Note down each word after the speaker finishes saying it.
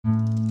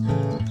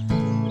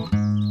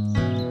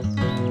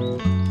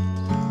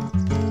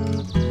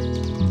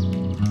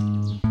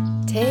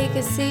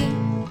seat,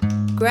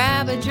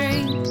 grab a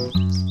drink,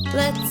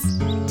 let's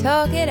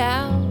talk it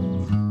out.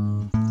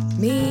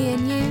 Me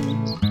and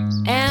you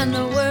and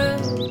the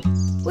world,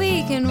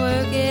 we can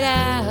work it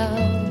out.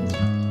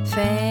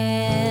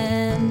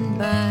 Fan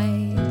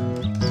by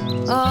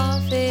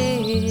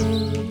office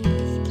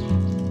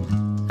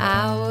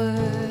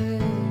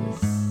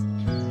hours.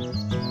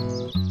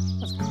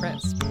 That's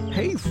crisp.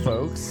 Hey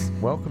folks,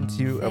 welcome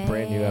to a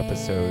brand new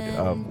episode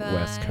of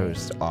West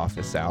Coast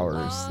Office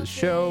Hours, the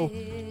show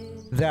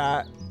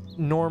that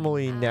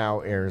normally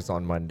now airs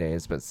on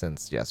Mondays, but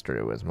since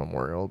yesterday was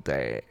Memorial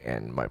Day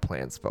and my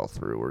plans fell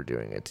through, we're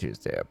doing a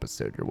Tuesday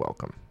episode. You're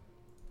welcome.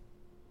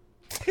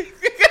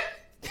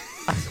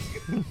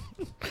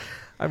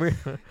 I'm your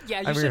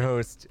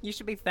host. You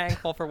should be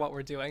thankful for what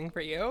we're doing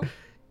for you.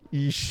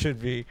 You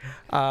should be.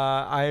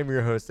 I am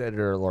your host,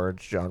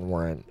 Editor-at-Large, John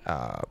Warren.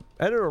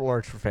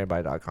 Editor-at-Large for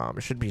fanbyte.com.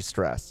 It should be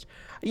stressed.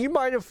 You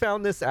might have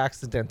found this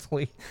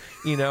accidentally,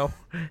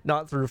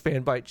 not through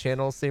Fanbyte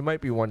channels. So you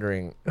might be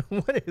wondering,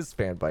 what is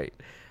Fanbyte?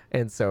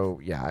 And so,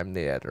 yeah, I'm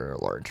the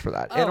Editor-at-Large for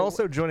that. And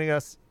also joining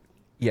us,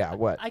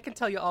 what? I can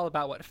tell you all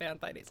about what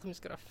Fanbyte is. Let me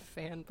just go to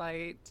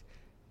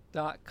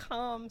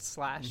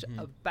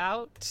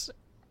fanbyte.com/about.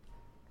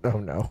 Oh,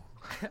 no.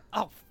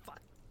 Oh,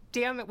 fuck.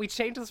 Damn it. We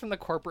changed this from the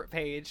corporate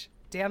page.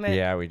 Damn it.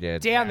 Yeah, we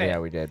did. Damn it. Yeah,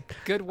 we did.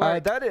 Good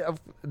work.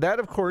 That,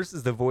 of course,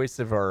 is the voice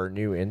of our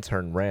new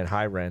intern, Ren.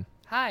 Hi, Ren.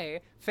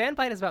 Hi.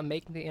 Fanbyte is about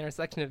making the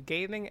intersection of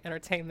gaming,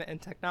 entertainment,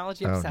 and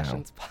technology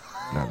obsessions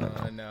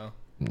possible. No.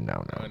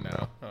 No,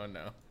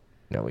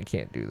 we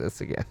can't do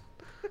this again.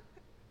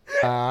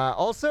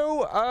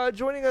 Also,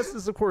 joining us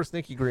is, of course,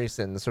 Nikki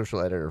Grayson, the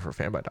social editor for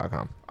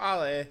fanbyte.com.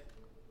 Ale.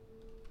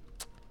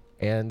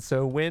 And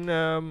so when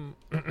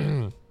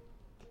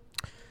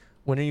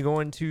when are you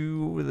going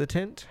to the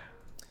tent?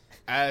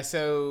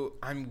 So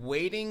I'm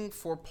waiting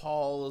for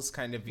Paul's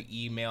kind of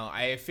email.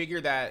 I figure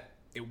that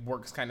it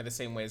works kind of the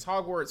same way as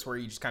Hogwarts, where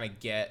you just kind of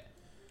get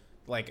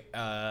like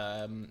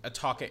a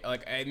talking,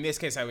 like in this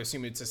case, I would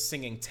assume it's a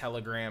singing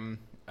telegram,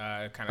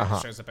 kind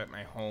of shows up at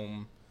my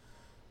home,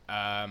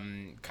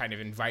 kind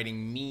of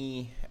inviting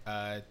me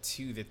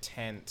to the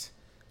tent,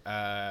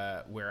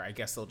 where I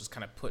guess they'll just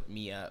kind of put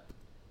me up.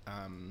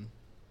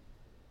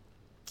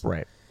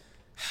 Right.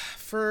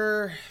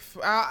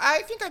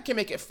 I think I can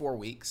make it 4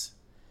 weeks.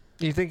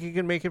 You think you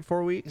can make it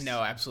 4 weeks?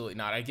 No, absolutely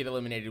not. I get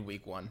eliminated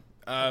week 1.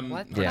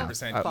 What 100%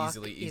 the fuck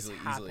easily. is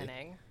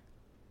happening?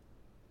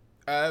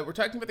 We're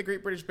talking about the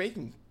Great British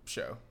Baking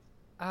Show.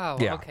 Oh,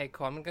 Yeah. okay,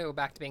 cool. I'm gonna go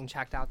back to being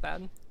checked out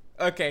then.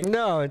 Okay.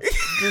 No, it's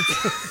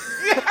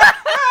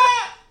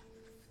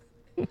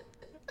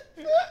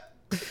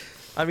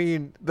I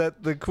mean,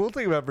 the cool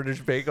thing about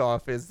British Bake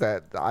Off is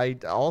that I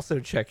also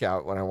check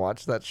out when I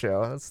watch that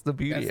show. That's the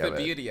beauty That's of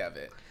the it. beauty of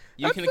it.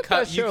 That's the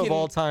best show of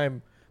all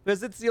time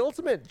because it's the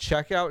ultimate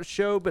checkout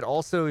show, but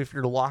also if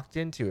you're locked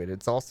into it,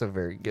 it's also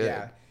very good.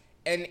 Yeah.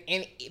 And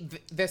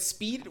the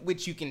speed at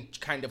which you can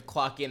kind of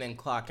clock in and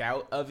clock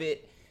out of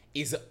it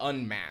is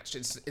unmatched.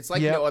 It's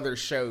like no other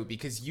show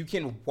because you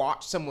can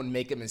watch someone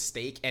make a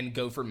mistake and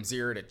go from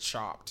 0 to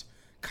chopped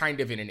kind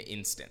of in an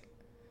instant.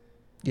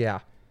 Yeah.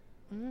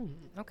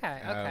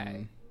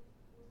 Okay.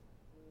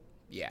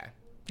 Yeah.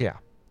 Yeah.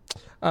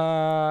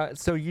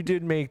 So you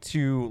did make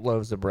 2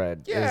 loaves of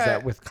bread. Yeah. Is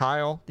that with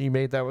Kyle? You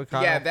made that with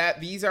Kyle? Yeah,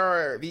 these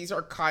are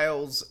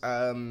Kyle's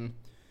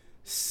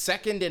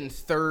second and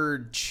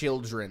third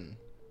children,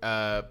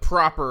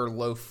 proper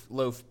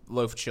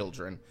loaf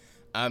children.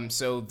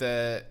 So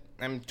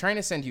I'm trying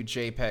to send you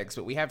JPEGs,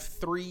 but we have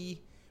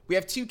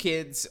 2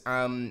 kids.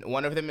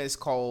 One of them is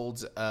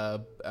called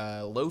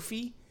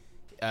Loafy.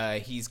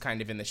 He's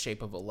kind of in the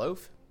shape of a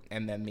loaf,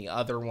 and then the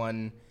other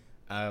one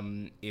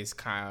is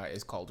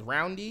called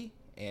Roundy,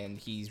 and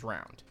he's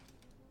round.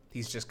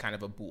 He's just kind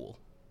of a bool.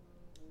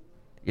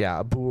 Yeah,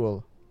 a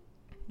boule.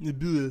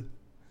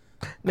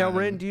 Now,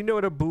 Ren, do you know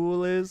what a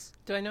boule is?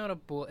 Do I know what a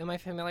boule? Am I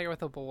familiar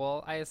with a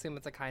boule? I assume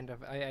it's a kind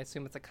of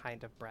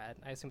bread.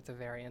 I assume it's a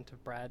variant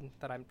of bread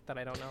that I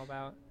don't know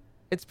about.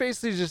 It's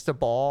basically just a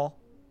ball.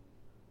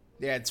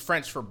 Yeah, it's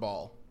French for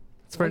ball.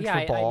 It's French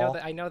for ball.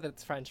 I know that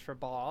it's French for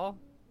ball.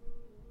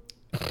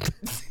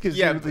 Because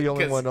you're the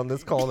only one on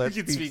this call that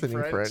speaks any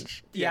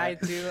French. Yeah,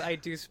 I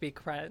do speak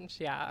French,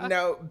 yeah.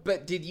 No,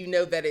 but did you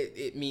know that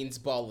it means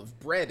ball of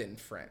bread in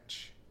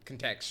French,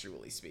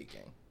 contextually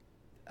speaking?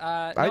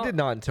 I did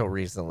not until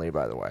recently,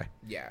 by the way.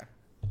 Yeah.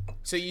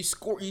 So you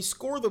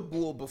score the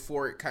boule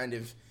before it kind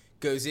of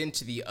goes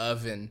into the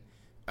oven.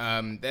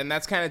 Then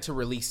that's kind of to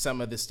release some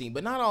of the steam,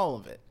 but not all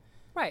of it.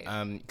 Right.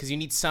 Because you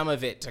need some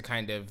of it to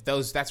kind of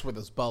that's where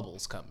those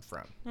bubbles come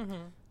from.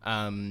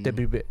 Mm-hmm. The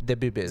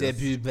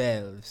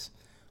bubbles.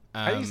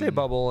 How do you say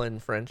bubble in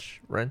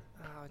French, Ren?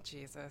 Oh,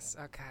 Jesus.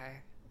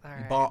 Okay. All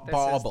right. Bauble.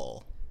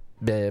 Bubble.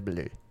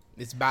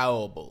 It's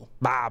bauble.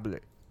 Bubble.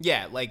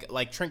 Yeah,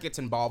 like trinkets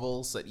and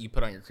baubles that you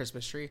put on your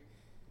Christmas tree.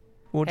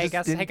 Well, hey,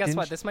 guess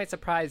what? This might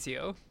surprise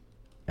you.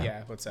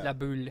 Yeah, what's that? La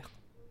boule.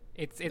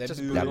 It's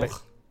just boule. boule.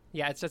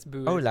 Yeah, it's just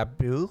boule. Oh, la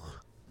boule.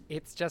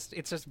 It's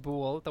just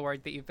boule, the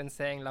word that you've been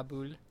saying, la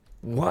boule.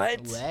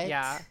 What?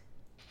 Yeah.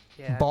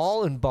 shit.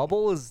 Ball and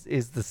bubble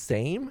is the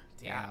same?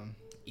 Damn,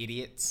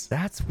 idiots.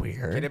 That's Get a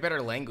weird.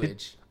 better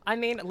language. I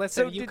mean,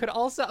 listen, So you did- could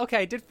also... Okay,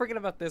 I did forget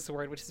about this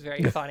word, which is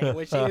very funny,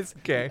 which is...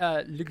 Okay.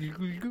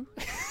 Lugluglu.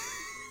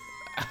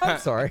 I'm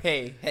sorry.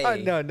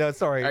 Hey. No,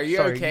 sorry. Are you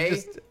sorry. okay? You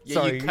just, Yeah,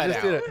 sorry, you cut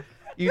just out.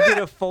 you did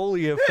a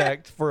Foley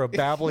effect for a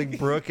babbling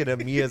brook in a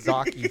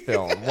Miyazaki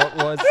film.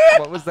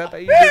 What was that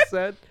you just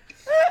said?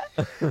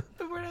 The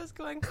word I was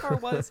going for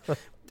was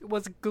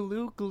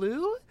glue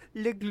glue,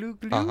 le glue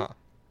glue,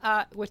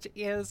 which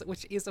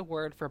is a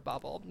word for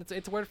bubble.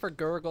 It's a word for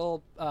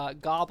gurgle,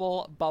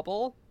 gobble,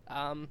 bubble.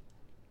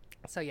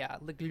 So yeah,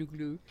 le glue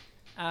glue.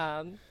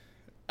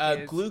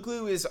 Is- Glue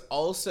Glue is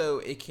also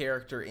a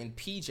character in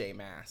PJ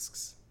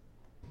Masks.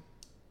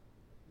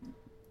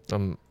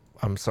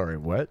 I'm sorry.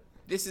 What?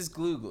 This is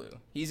Glue Glue.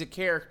 He's a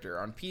character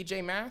on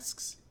PJ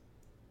Masks,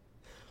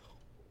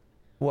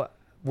 What's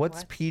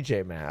What?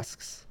 PJ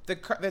Masks? the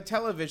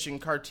television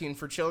cartoon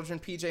for children.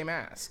 PJ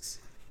Masks.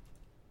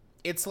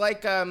 It's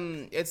like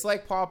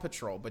Paw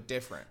Patrol but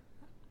different.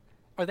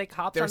 Are they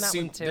cops They're on that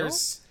one too?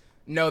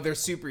 No, they're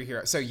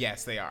superheroes. So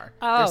yes, they are.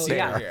 Oh They're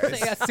yeah, superheroes.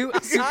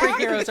 so, yeah.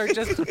 Superheroes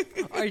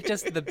are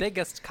just the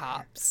biggest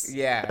cops.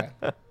 Yeah.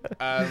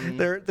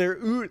 They're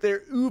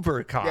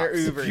Uber cops, They're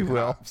Uber if you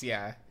will. cops,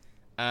 yeah.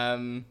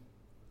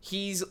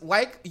 He's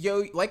like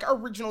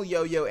original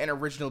Yo-Yo and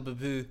original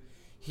Baboo.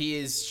 He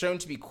is shown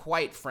to be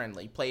quite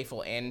friendly,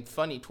 playful, and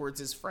funny towards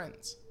his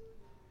friends.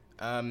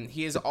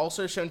 He is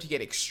also shown to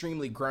get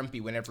extremely grumpy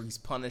whenever he's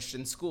punished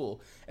in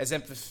school, as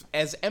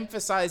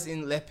emphasized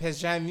in Les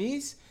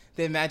Pyjamis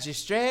de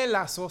Magistre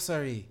la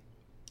Sorcerie,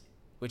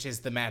 which is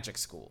the magic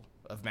school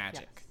of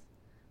magic. Yes.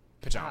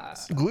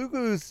 Pajamas. Glue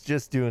Glue's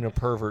just doing a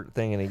pervert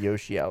thing in a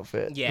Yoshi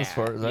outfit. Yeah, as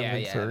far as I'm yeah,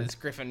 concerned. this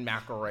Griffin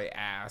McElroy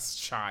ass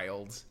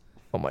child.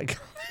 Oh my god.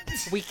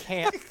 We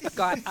can't,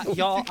 God,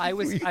 y'all.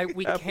 We have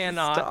to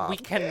cannot. stop. We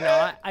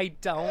cannot. I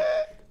don't.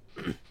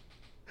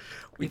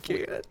 We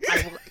can't.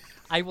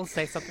 I will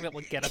say something that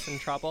will get us in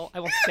trouble. I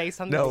will say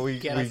something No, that will we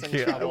get us in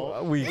can't.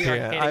 trouble. We are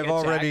can't.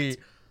 getting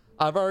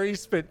I've already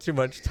spent too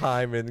much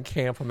time in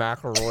Camp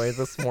McElroy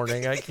this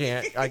morning. I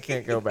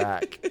can't go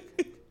back.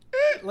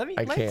 Let me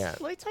tell you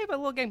about a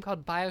little game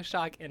called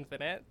BioShock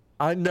Infinite.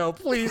 I know,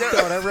 please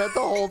don't. I read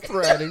the whole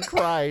thread and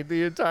cried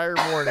the entire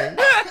morning.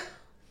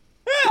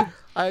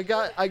 I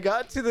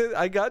got to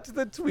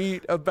the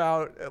tweet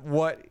about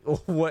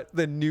what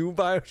the new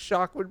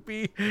BioShock would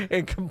be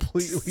and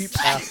completely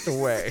passed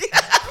away.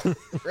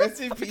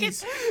 Rest in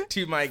peace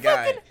to my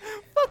guy.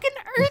 Fucking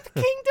Earth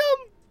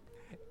Kingdom.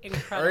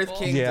 Incredible. Earth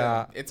Kingdom.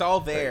 Yeah. It's all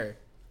there.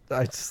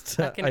 I just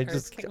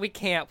We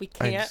can't.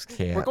 just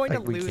can't. We're going to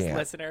Like, we lose can't.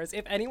 listeners.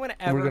 If anyone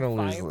ever gonna lose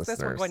finds this, we're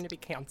listeners. going to be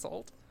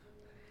canceled.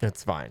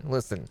 It's fine.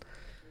 Listen,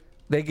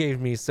 they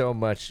gave me so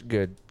much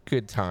good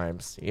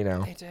times, you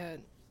know. They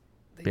did.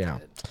 They Yeah.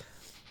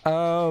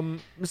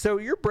 did. So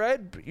your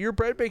bread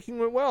baking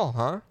went well,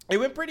 huh? It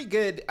went pretty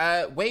good.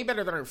 Way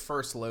better than our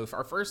first loaf.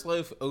 Our first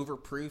loaf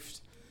overproofed,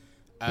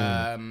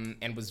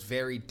 and was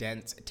very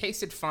dense. It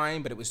tasted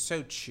fine, but it was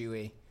so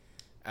chewy.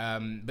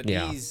 But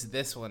Yeah.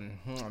 this one,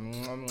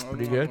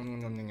 Pretty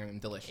good?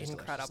 delicious,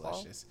 Incredible.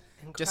 delicious.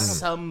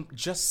 Incredible.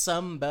 Just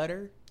some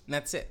butter, and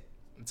that's it.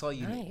 That's all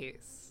you need.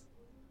 Nice.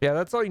 Yeah,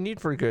 that's all you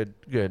need for a good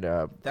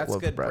That's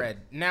loaf good of bread. bread.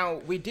 Now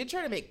we did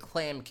try to make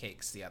clam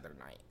cakes the other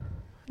night.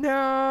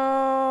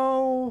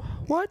 No,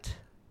 what?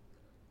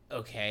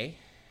 Okay.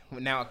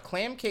 Now a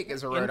clam cake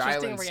is a Rhode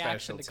Interesting Island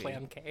reaction specialty. to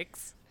clam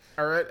cakes.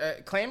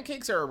 Clam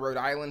cakes are a Rhode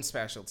Island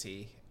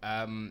specialty,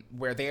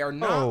 where they are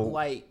not Oh.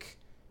 like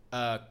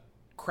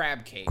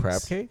crab cakes.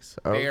 Crab cakes?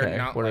 They Okay. are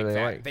not What like are they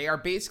that. like? They are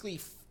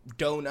basically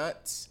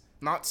donuts,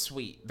 not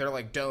sweet. They're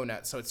like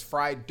donuts, so it's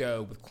fried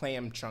dough with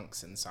clam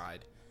chunks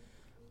inside.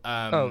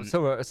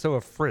 So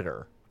a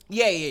fritter.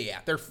 Yeah.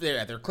 They're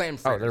clam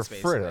fritters. Oh, they're basically.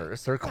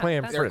 fritters. They're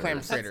clam They're fritters. clam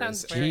That fritters.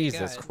 sounds very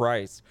Jesus good.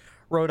 Christ.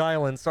 Rhode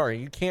Island, sorry,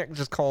 you can't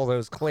just call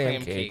those clam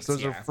Clam cakes. cakes,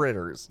 Those are yeah.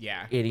 fritters.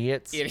 Yeah.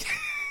 Idiots.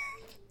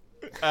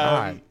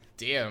 Damn.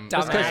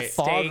 Dumbass. Right.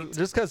 State.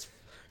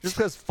 Just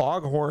because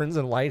foghorns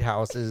and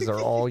lighthouses are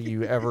all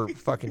you ever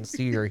fucking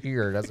see or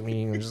hear doesn't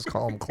mean you can just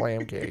call them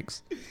clam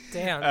cakes.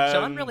 Damn,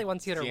 John really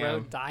wants you to damn.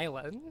 Rhode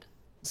Island.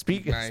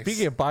 Speaking Nice.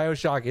 of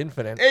BioShock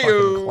Infinite,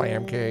 Ayo. fucking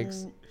clam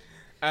cakes.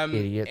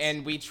 Idiots.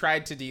 And we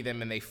tried to do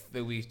them, and we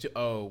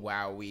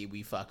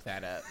fucked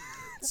that up.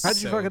 How'd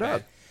you fuck it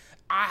up?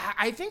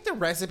 I think the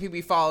recipe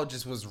we followed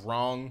just was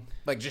wrong.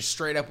 Like, just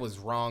straight up was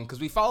wrong. Because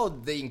we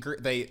followed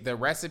the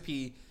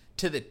recipe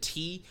to the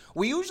T.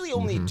 We usually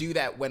only do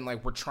that when,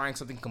 like, we're trying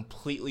something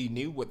completely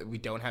new that we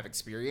don't have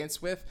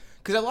experience with.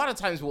 Because a lot of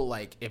times we'll,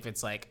 like, if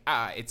it's like,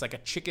 it's like a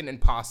chicken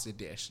and pasta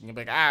dish. And you'll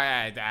be like,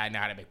 I know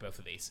how to make both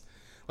of these.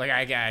 Like,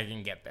 I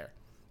can get there.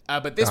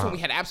 But this one, we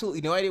had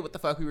absolutely no idea what the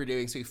fuck we were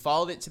doing. So we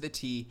followed it to the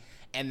T.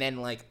 And then,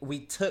 like,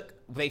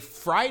 they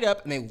fried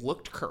up and they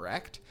looked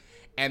correct.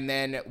 And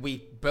then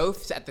we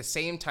both at the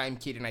same time,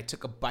 Keith and I,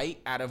 took a bite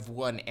out of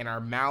one, and our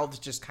mouths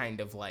just kind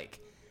of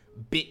like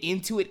bit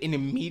into it and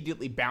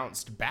immediately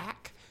bounced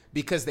back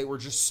because they were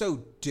just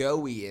so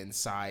doughy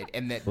inside,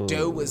 and that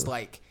dough was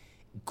like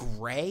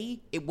gray.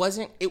 It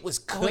wasn't. It was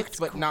cooked, it's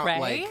but not gray?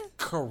 like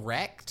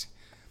correct.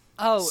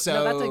 Oh, no,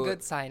 So- that's a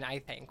good sign, I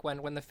think,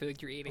 when the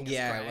food you're eating is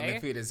Yeah, gray. when the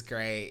food is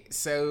gray.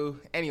 So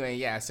anyway,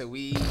 yeah. So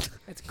we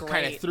It's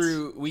kind of great.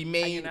 threw. We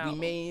made. know?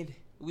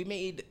 We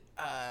made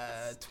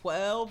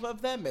 12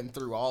 of them and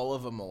threw all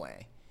of them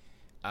away.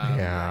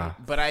 Yeah.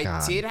 But I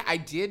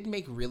God. did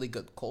make really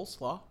good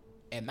coleslaw,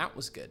 and that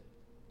was good.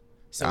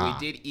 So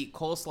we did eat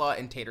coleslaw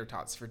and tater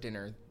tots for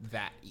dinner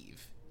that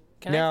eve.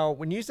 Can I- Now,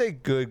 when you say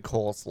good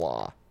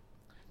coleslaw,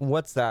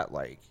 what's that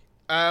like?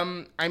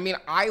 I mean,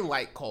 I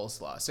like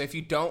coleslaw. So if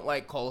you don't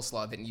like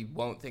coleslaw, then you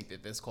won't think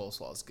that this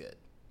coleslaw is good.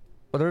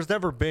 Well, there's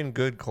never been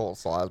good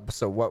coleslaw.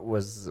 So what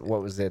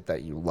was it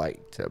that you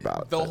liked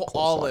about the coleslaw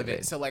All of you it.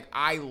 made? So like,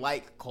 I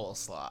like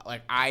coleslaw.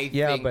 Like I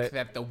Yeah, think but-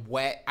 that the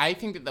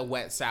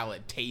wet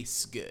salad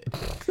tastes good.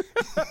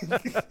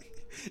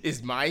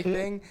 Is my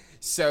thing.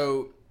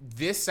 So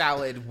this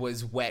salad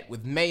was wet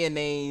with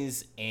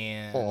mayonnaise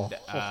and was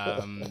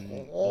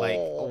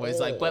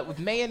like wet with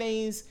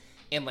mayonnaise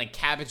and like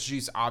cabbage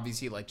juice,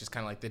 obviously like just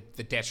kind of like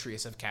the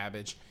detritus of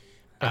cabbage.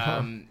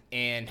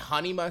 And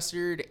honey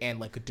mustard and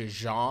like a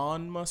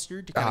Dijon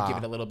mustard to kind of give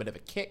it a little bit of a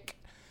kick.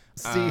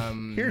 See,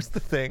 here's the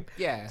thing.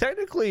 yeah.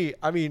 Technically,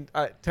 I mean,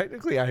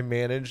 technically, I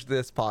manage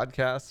this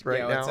podcast right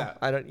Yeah, now. what's up?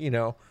 I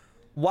don't,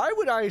 why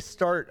would I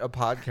start a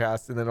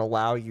podcast and then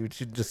allow you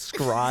to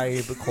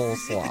describe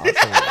coleslaw? to me?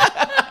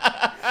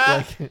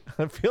 Like,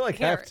 I feel like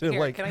I have to,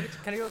 like, can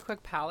I do a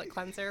quick palate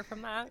cleanser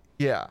from that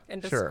yeah,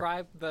 and sure,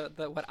 describe the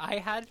what I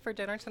had for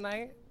dinner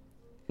tonight?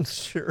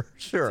 sure.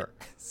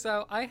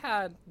 So I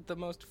had the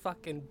most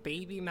fucking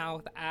baby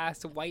mouth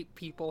ass white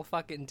people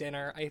fucking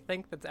dinner I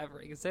think that's ever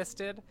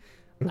existed.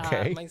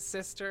 Okay. My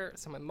sister,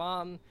 so my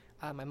mom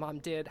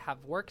did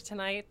have work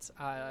tonight,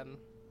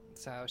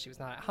 so she was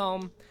not at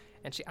home.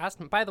 And she asked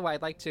me, by the way,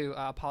 I'd like to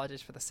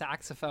apologize for the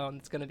saxophone.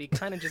 It's going to be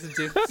kind of just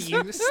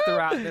diffuse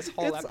throughout this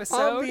whole It's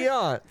episode.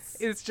 ambiance.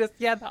 It's just,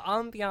 the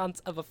ambiance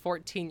of a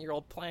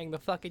 14-year-old playing the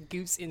fucking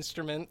goose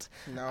instrument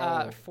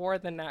for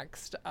the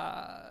next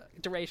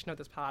duration of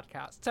this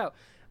podcast. So,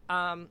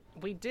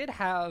 we did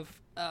have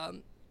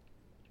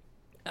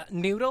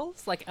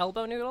noodles, like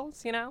elbow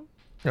noodles,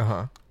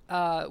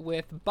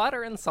 with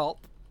butter and salt,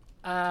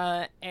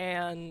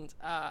 and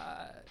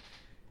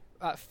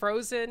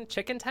frozen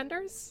chicken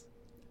tenders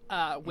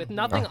with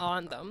nothing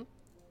on them.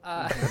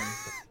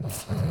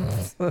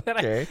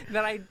 Okay.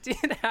 that I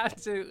did have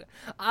to.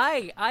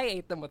 I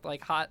ate them with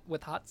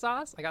hot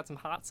sauce. I got some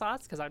hot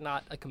sauce because I'm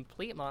not a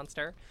complete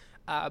monster.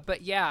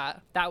 But yeah,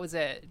 that was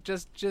it.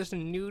 Just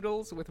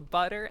noodles with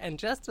butter and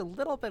just a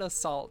little bit of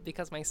salt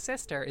because my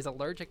sister is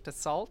allergic to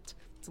salt.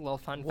 It's a little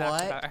fun fact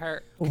What? about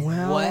her.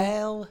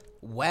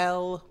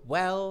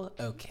 Well,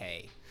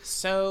 okay.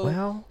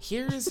 So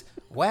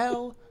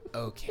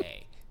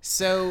okay.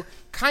 So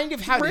kind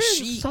of how does Rin,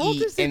 she salt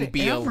eat is in and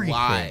be everything.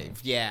 alive?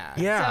 Yeah.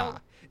 Yeah.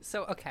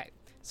 So okay.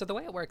 So the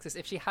way it works is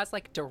if she has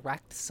like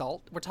direct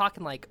salt, we're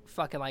talking like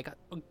fucking like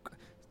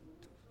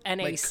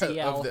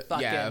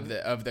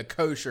NaCl of the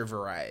kosher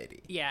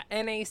variety. Yeah,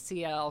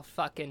 NaCl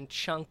fucking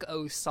chunk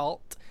o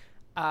salt.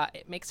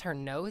 It makes her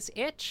nose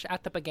itch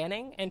at the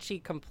beginning, and she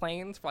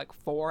complains for like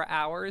 4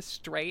 hours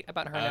straight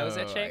about her nose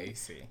itching. I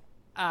see.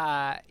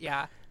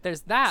 Yeah,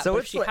 there's that. So but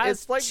it's if she like- has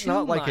it's like too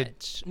not like a-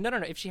 much, no.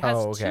 If she has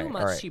okay, too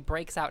much, alright. she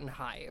breaks out in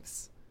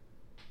hives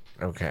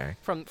Okay.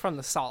 from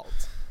the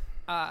salt.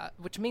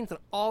 Which means that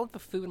all of the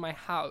food in my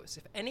house,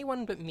 if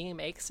anyone but me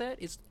makes it,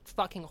 is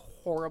fucking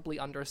horribly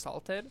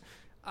undersalted.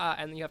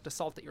 And you have to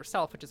salt it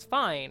yourself, which is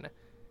fine.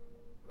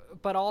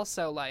 But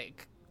also,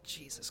 like,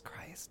 Jesus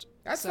Christ.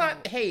 That's So-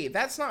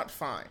 that's not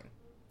fine.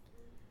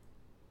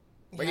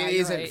 Like Yeah, it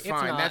you're isn't right. It's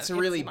fine. not. That's It's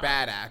really not.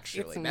 bad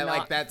actually. It's That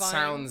not that fine.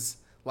 sounds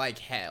like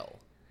hell.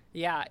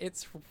 Yeah,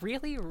 it's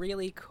really,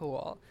 really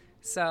cool.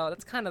 So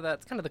that's kind of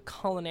the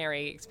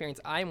culinary experience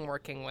I'm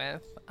working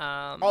with.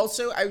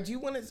 Also, I do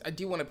want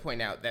to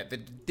point out that the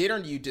dinner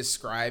you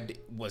described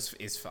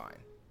is fine.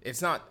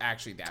 It's not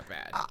actually that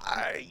bad.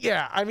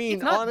 Yeah, I mean,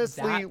 it's not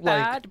honestly, that like,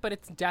 bad, but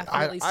it's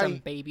definitely some I-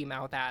 baby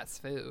mouth ass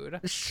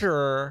food.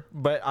 sure,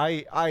 but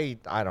I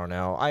don't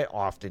know. I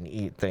often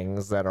eat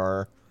things that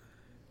are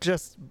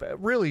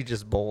really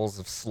just bowls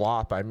of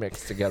slop I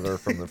mix together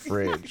from the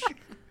fridge.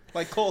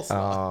 Like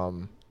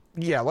coleslaw.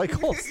 Yeah, like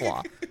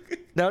coleslaw.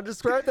 Now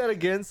describe that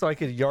again so I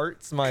could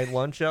yarts my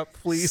lunch up,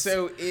 please.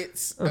 So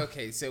it's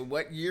okay. So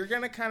what you're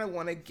gonna kind of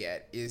want to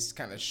get is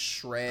kind of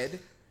shred.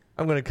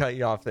 I'm gonna cut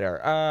you off there.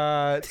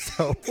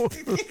 So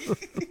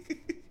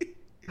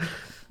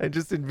I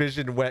just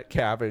envisioned wet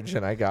cabbage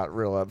and I got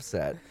real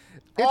upset.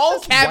 It's All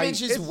just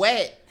cabbage white. is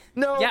wet.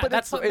 No, Yeah, but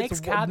that's what makes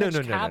cabbage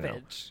no.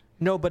 cabbage.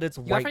 No, but it's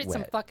You white ever eat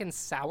some wet. fucking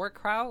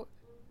sauerkraut?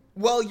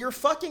 Well, you're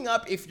fucking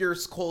up if your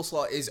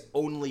coleslaw is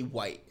only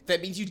white.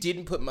 That means you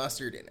didn't put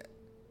mustard in it.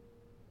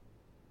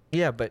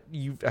 Yeah, but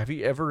have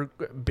you ever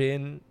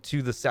been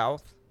to the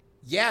South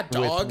Yeah,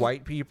 dog. with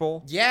white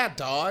people? Yeah,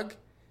 dog.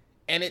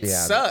 And it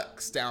Yeah.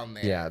 sucks down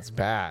there. Yeah, it's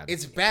bad.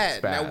 It's bad.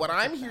 It's bad. Now, what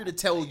I'm here to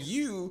tell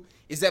you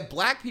is that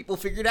black people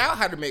figured out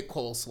how to make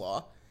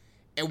coleslaw,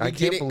 And we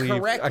did it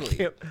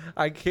correctly.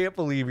 I can't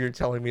believe you're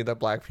telling me that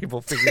black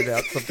people figured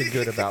out something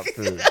good about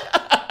food.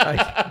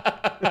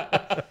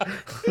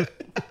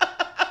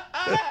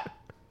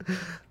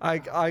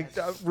 I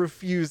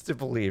refuse to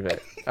believe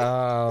it.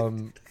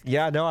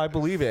 Yeah, no, I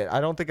believe it.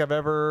 I don't think I've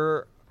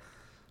ever.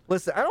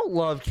 Listen, I don't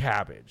love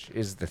cabbage.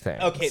 Is the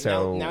thing. Okay,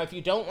 so now if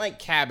you don't like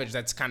cabbage,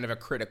 that's kind of a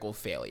critical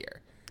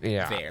failure.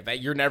 Yeah, there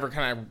that you're never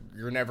gonna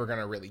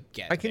really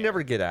get. I can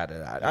never get out of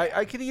that. Yeah.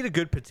 I can eat a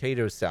good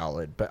potato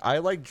salad, but I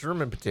like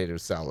German potato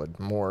salad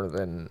more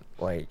than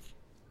like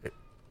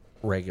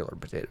regular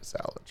potato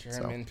salad.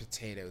 German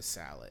potato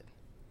salad.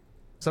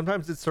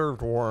 Sometimes it's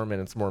served warm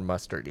and it's more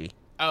mustardy.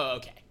 Oh,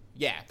 okay.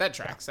 Yeah, that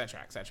tracks. That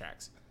tracks.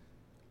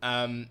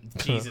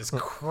 Jesus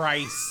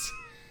Christ.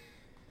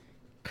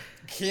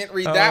 Can't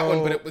read that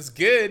one, but it was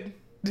good.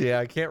 Yeah,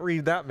 I can't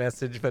read that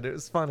message, but it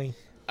was funny.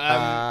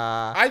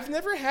 I've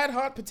never had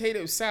hot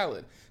potato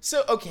salad.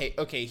 So,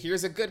 okay,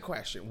 here's a good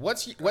question.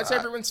 What's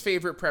everyone's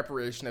favorite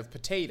preparation of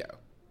potato?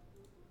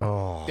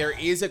 Oh. There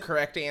is a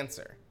correct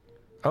answer.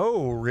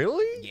 Oh,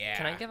 really? Yeah.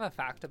 Can I give a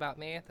fact about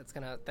me that's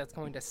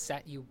going to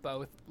set you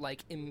both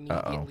like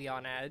immediately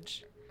on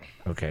edge?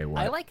 Okay,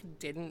 what? I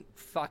didn't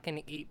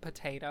fucking eat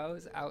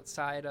potatoes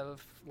outside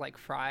of like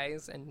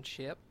fries and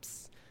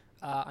chips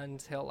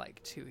until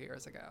 2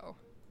 years ago.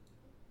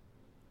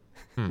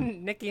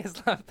 Nikki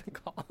has left the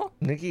call.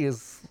 Nikki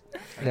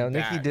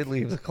did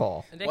leave the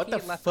call. Nikki what the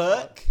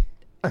fuck?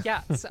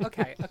 Yeah. So,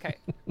 okay.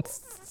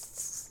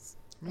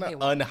 I'm gonna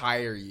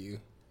unhire you.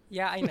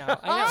 Yeah, I know.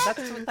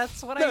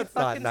 That's what I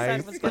fucking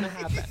said was gonna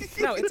happen.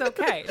 No, it's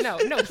okay. No,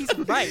 he's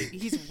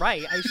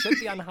right. I should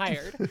be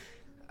unhired.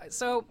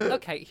 So,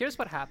 okay, here's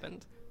what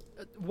happened.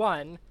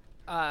 One,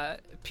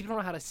 people don't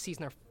know how to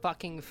season their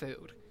fucking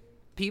food.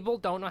 People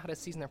don't know how to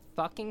season their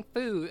fucking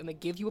food, and they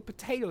give you a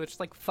potato that's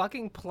just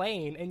fucking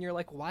plain, and you're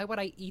like, why would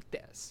I eat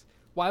this?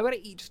 Why would I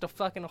eat just a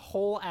fucking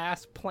whole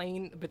ass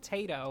plain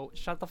potato?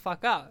 Shut the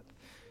fuck up.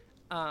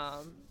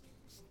 I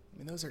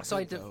mean, those are so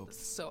good, I did.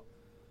 So,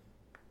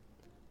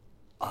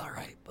 all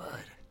right, bud.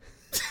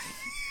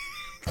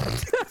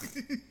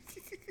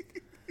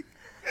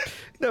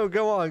 No,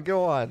 go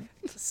on.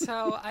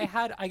 So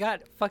I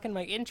got fucking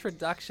my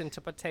introduction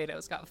to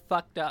potatoes got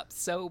fucked up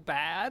so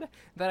bad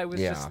that I was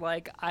just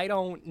like, I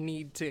don't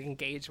need to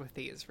engage with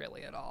these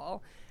really at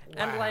all.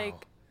 Wow. And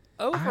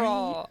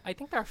overall, I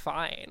think they're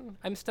fine.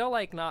 I'm still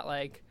not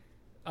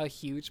a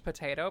huge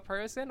potato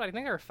person, but I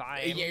think they're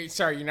fine. Yeah,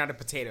 sorry, you're not a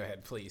potato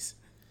head, please.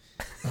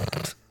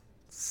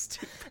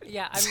 Stupid.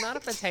 Yeah, I'm not a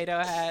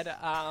potato head.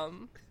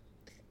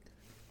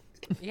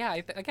 Yeah,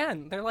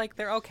 again,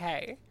 they're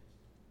okay.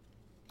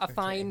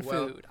 Fine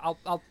food.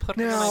 I'll put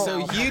it in my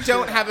So mouth. you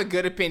don't have a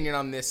good opinion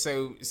on this.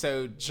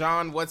 So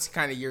John, what's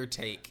kind of your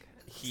take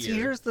here? See,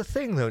 here's the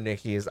thing though,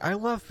 Nikki, is I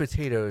love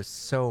potatoes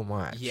so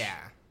much. Yeah.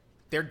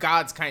 They're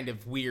God's kind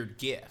of weird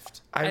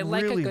gift. I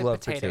like really a good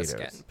love potato potatoes.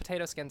 skin.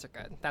 Potato skins are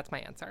good. That's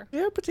my answer.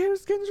 Yeah, potato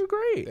skins are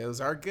great. Those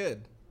are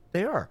good.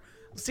 They are.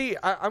 See,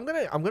 I'm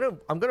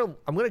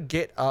gonna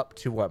get up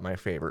to what my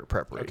favorite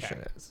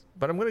preparation is,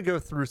 but I'm gonna go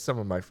through some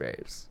of my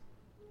faves.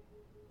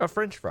 A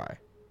French fry.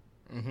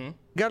 Mm-hmm.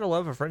 Gotta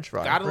love a French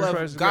fry.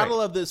 Gotta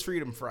love those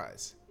freedom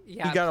fries.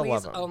 Yeah, you gotta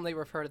please love 'em. Only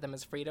refer to them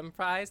as freedom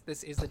fries.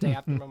 This is the day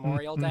after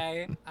Memorial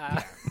Day.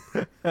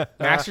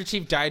 Master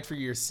Chief died for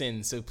your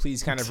sins, so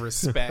please kind of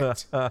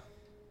respect.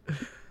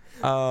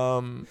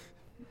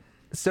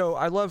 So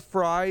I love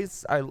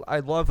fries. I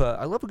love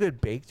a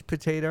good baked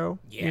potato.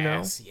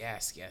 Yes.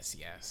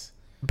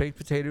 Baked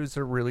potatoes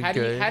are really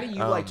good. How do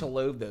you like to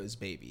load those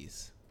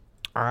babies?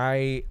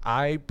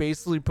 I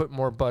basically put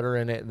more butter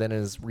in it than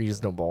is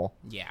reasonable.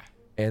 Yeah.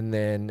 And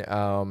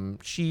then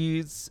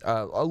cheese,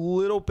 a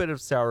little bit of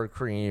sour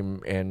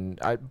cream, and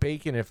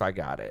bacon if I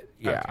got it.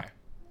 Yeah. Okay.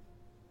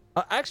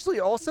 Actually,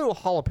 also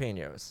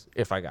jalapenos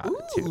if I got it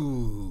too.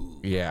 Ooh.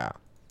 Yeah.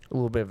 A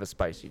little bit of a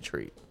spicy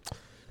treat.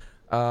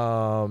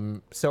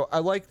 So I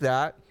like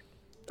that.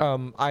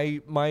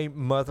 My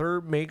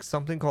mother makes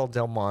something called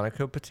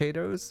Delmonico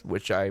potatoes,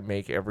 which I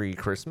make every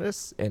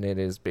Christmas, and it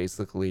is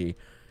basically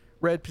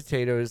red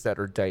potatoes that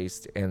are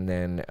diced and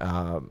then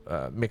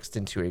mixed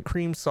into a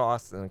cream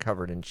sauce and then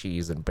covered in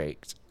cheese and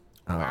baked.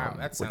 Wow,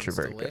 that sounds which are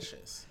very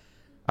delicious.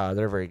 Good.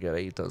 They're very good. I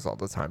eat those all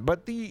the time.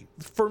 But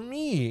for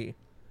me,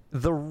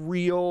 the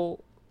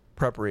real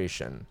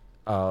preparation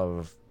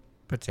of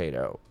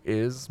potato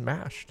is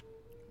mashed.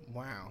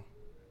 Wow.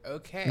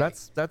 Okay.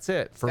 That's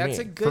it for me. That's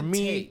a good for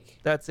me, take.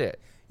 That's it.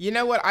 You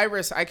know what? I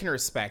can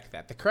respect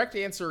that. The correct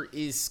answer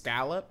is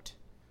scalloped.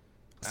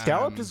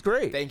 Scalloped is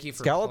great. Thank you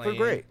for scalloped playing.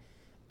 are great.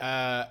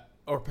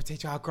 Or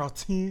potato au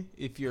gratin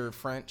if you're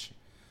French.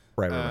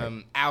 Right.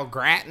 Au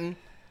gratin.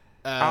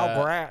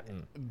 Au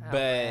gratin.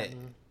 But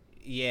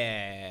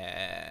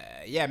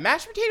yeah,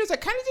 mashed potatoes. I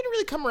kind of didn't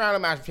really come around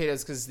on mashed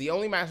potatoes because the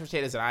only mashed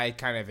potatoes that I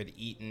kind of had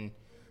eaten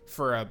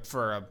for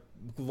a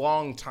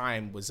long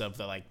time was of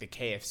the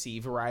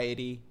KFC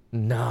variety.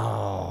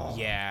 No.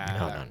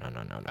 Yeah.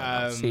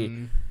 No.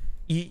 See,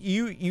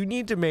 you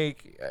need to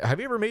make. Have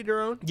you ever made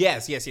your own?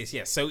 Yes.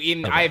 So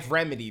I've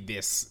remedied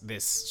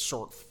this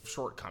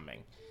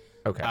shortcoming.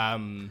 Okay.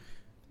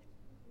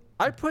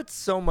 I put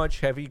so much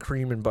heavy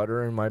cream and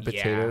butter in my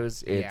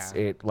potatoes.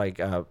 It like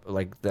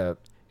the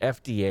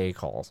FDA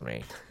calls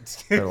me.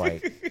 They're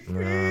like,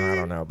 I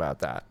don't know about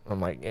that.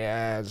 I'm like,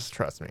 yeah, just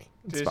trust me.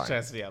 It's fine.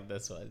 Trust me on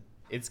this one.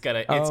 It's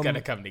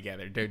gonna come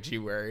together. Don't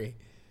you worry.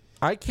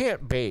 I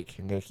can't bake,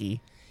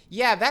 Nikki.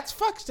 Yeah, that's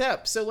fucked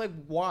up. So like,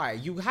 why?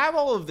 You have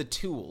all of the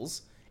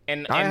tools,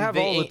 and I have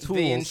all the tools.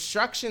 The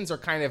instructions are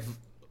kind of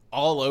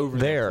all over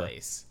the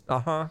place.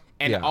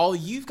 And all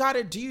you've got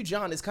to do,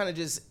 John, is kind of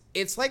just.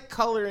 It's like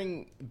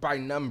coloring by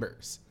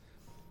numbers.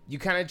 You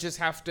kind of just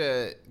have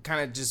to kind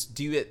of just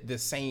do it the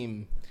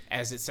same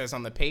as it says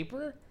on the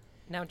paper.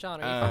 Now,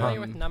 John, are you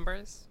familiar with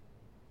numbers?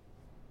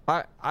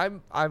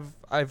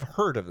 I've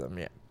heard of them,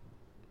 yeah.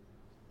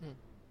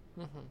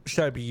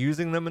 Should I be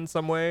using them in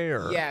some way,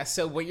 or? Yeah.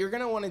 So what you're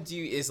gonna want to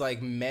do is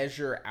like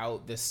measure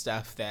out the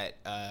stuff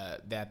that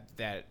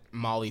that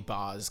Molly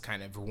Boz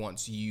kind of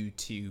wants you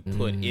to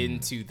put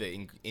into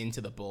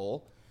the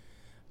bowl.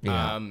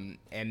 Yeah.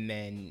 And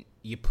then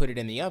you put it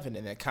in the oven,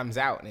 and it comes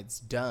out, and it's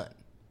done.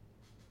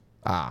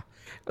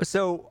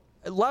 So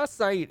last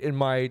night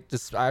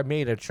I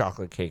made a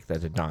chocolate cake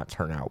that did not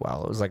turn out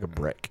well. It was like a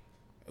brick.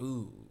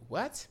 Ooh,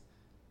 what?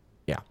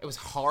 Yeah. It was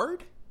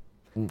hard?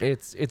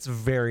 It's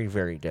very,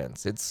 very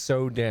dense. It's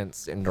so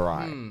dense and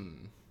dry.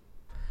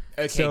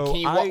 Okay, So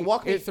can you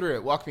walk me through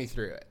it? Walk me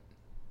through it.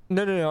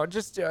 No.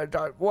 Just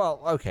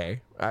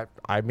okay.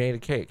 I made a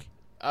cake.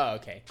 Oh,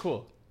 okay,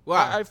 cool.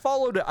 Wow. I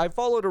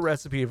followed a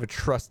recipe of a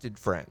trusted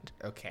friend,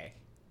 Okay.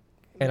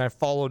 and I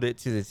followed it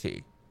to the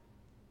T,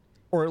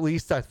 or at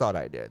least I thought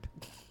I did,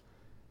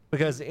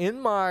 because in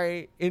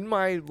my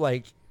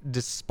like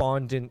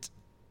despondent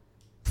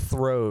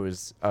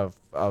throes of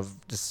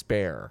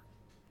despair,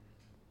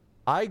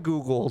 I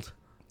Googled,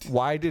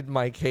 why did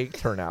my cake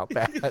turn out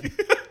bad?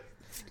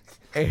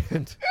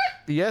 And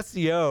the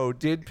SEO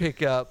did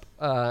pick up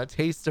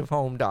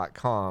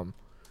tasteofhome.com.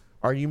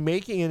 Are you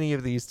making any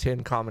of these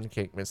 10 common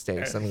cake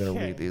mistakes? I'm going to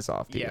read these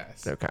off to you.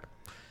 Yes. Okay.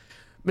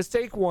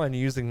 Mistake 1,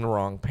 using the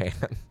wrong pan.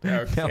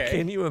 Okay. Now,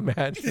 can you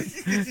imagine?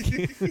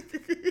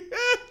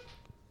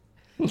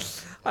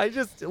 I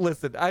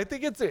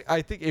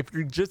think if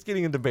you're just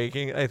getting into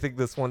baking, I think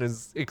this one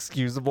is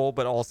excusable,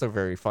 but also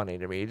very funny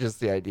to me. Just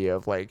the idea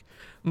of like,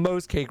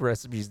 most cake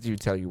recipes do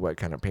tell you what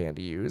kind of pan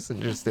to use,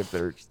 and just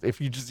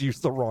if you just use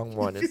the wrong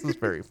one, it's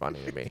just very funny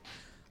to me.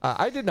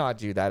 I did not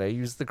do that. I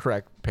used the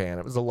correct pan.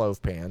 It was a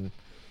loaf pan,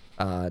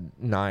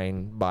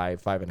 9 by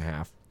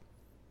 5.5,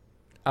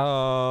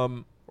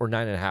 or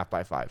 9.5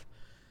 by 5.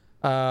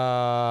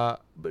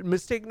 But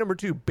mistake number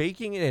 2: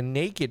 baking in a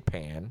naked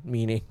pan,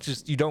 meaning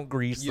just you don't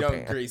grease the pan. You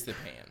don't grease the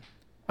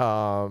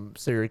pan.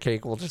 So your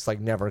cake will just like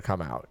never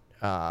come out.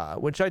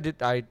 Which I did.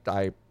 I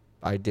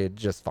did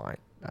just fine.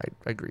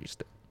 I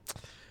greased it.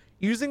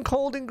 Using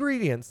cold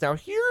ingredients. Now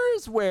here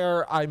is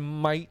where I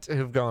might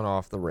have gone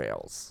off the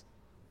rails,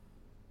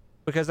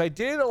 because I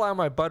did allow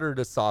my butter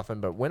to soften,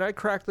 but when I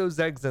cracked those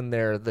eggs in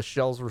there, the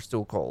shells were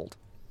still cold.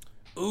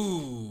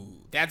 Ooh,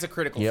 that's a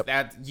critical. Yep.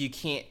 That you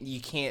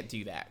can't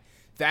do that.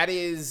 That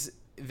is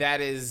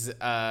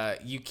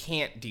you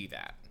can't do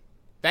that.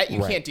 That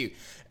you can't do.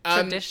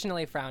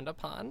 Traditionally frowned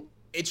upon.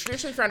 It's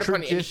traditionally frowned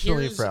upon.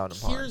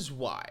 Here's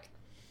why.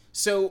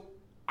 So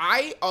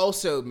I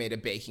also made a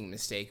baking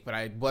mistake, but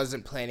I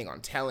wasn't planning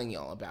on telling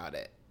y'all about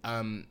it.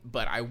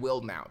 But I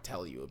will now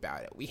tell you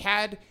about it. We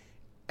had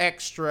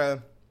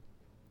extra,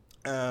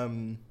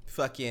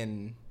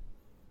 fucking,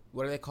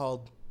 what are they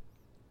called?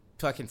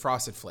 Fucking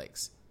Frosted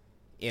Flakes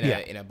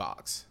in a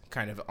box,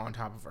 kind of on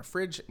top of our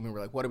fridge. And we were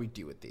like, what do we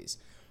do with these?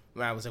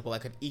 And I was like, well, I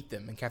could eat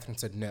them. And Catherine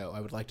said, no, I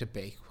would like to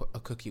bake a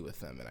cookie with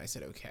them. And I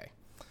said, okay.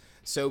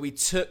 So we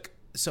took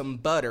some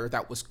butter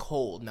that was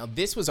cold. Now,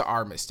 this was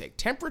our mistake.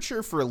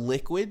 Temperature for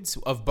liquids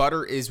of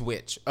butter is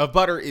which? Of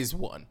butter is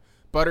 1.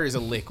 Butter is a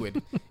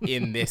liquid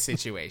in this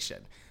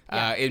situation.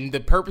 For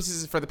the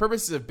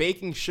purposes of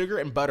baking, sugar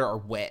and butter are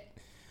wet.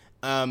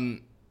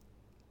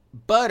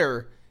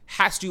 Butter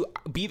has to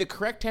be the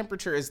correct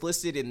temperature as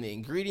listed in the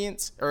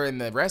ingredients or in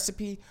the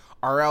recipe,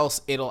 or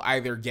else it'll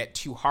either get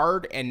too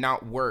hard and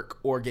not work,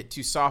 or get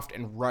too soft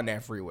and run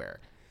everywhere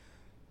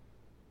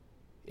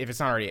if it's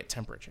not already at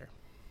temperature.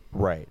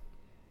 Right.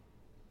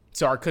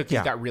 So our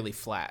cookies got really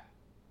flat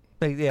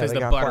because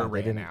the butter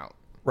ran out.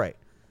 Right.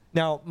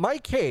 Now, my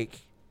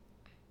cake,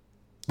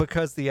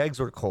 because the eggs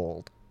were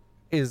cold,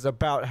 is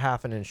about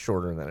half an inch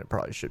shorter than it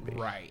probably should be.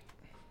 Right.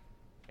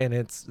 And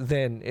it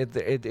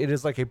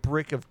is like a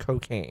brick of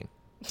cocaine.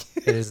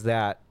 It is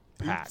that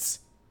packed.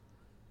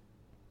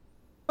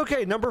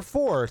 Okay, number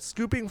 4,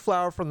 scooping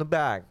flour from the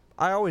bag.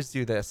 I always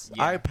do this.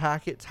 Yeah. I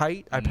pack it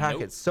tight. I pack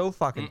it so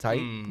fucking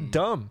tight.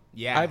 Dumb.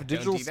 Yeah, I have a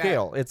digital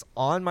scale. It's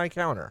on my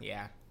counter.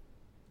 Yeah.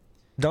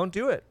 Don't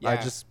do it. Yeah.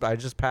 I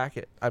just pack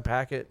it. I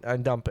pack it. I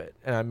dump it,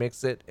 and I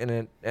mix it,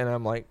 and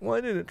I'm like,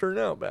 why did it turn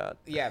out bad?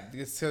 Yeah,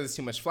 because there's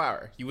too much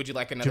flour. Would you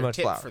like another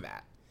tip for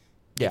that?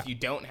 Yeah. If you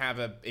don't have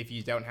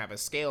a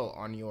scale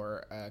on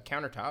your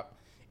countertop,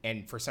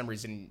 and for some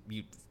reason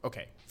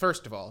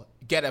first of all,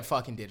 get a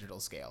fucking digital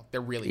scale.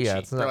 They're really Yeah,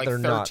 cheap. it's not- They're like they're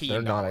not- $13.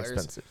 they're not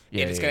expensive.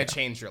 Yeah, and it's yeah, gonna yeah.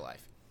 change your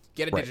life.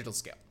 Get a Right. digital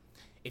scale.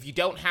 If you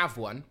don't have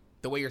one,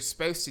 the way you're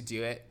supposed to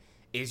do it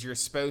is you're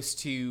supposed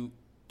to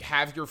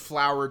have your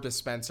flour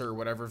dispenser or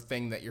whatever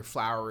thing that your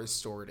flour is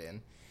stored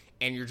in,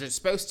 and you're just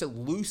supposed to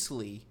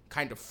loosely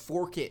kind of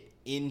fork it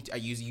in. I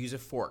use a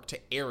fork to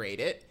aerate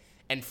it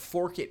and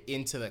fork it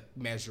into the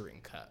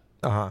measuring cup.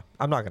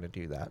 I'm not gonna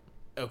do that.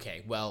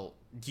 Okay, well,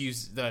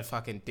 use the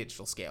fucking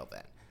digital scale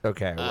then.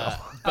 Okay, well.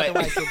 But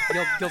Otherwise,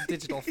 you'll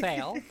digital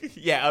fail.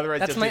 yeah, otherwise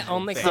That's you'll my digital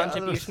only fail.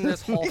 contribution to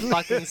this whole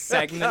fucking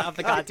segment of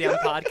the goddamn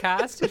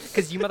podcast.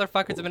 Because you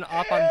motherfuckers have been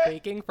up on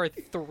baking for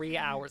 3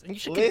 hours, and you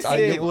should Listen,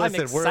 continue. Listen,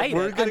 I'm excited.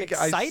 we're gonna. I'm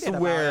excited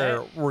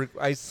about it.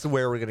 I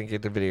swear we're gonna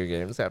get to video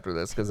games after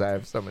this because I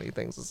have so many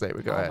things to say.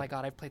 But go Oh ahead. my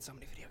god, I've played so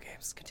many video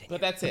games. Continue.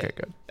 But that's it. Okay,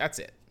 good. That's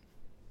it.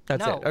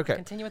 That's no, it. Okay.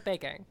 continue with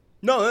baking.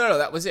 No,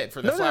 that was it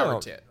for the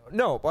flour tip.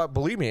 No, but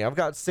believe me, I've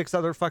got 6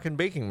 other fucking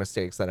baking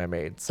mistakes that I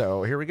made.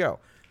 So here we go.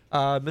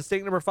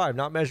 Mistake number 5: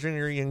 not measuring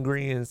your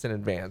ingredients in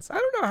advance. I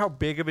don't know how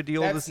big of a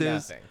deal That's this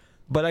is, nothing.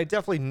 but I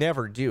definitely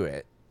never do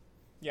it.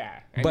 Yeah,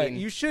 But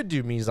you should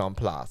do mise en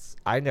place.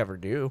 I never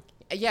do.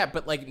 Yeah,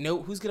 but like,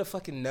 no, who's gonna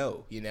fucking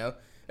know? You know,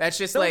 that's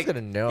just No like one's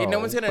gonna know, yeah, no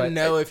one's gonna but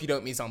know if you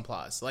don't mise en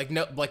place. Like,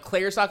 no, like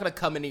Claire's not gonna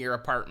come into your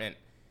apartment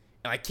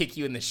and like kick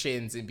you in the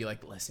shins and be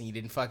like, "Listen, you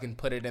didn't fucking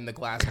put it in the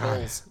glass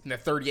bowls, in the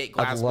 38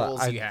 glass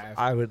bowls you have."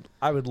 I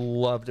would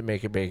love to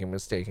make a baking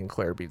mistake and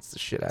Claire beats the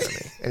shit out of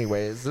me.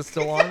 Anyway, is this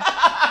still on?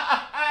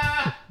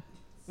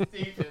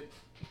 Stupid.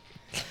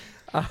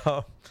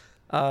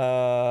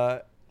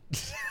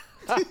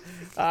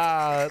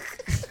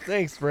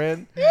 Thanks,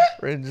 Ren.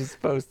 Ren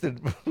just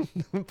posted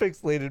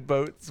pixelated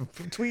boats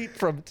tweet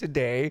from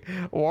today.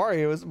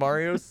 Wario is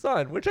Mario's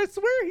son, which I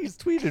swear he's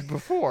tweeted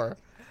before.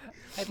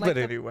 But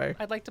anyway.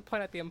 I'd like to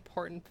point out the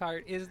important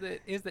part is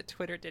that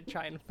Twitter did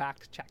try and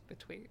fact check the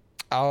tweet.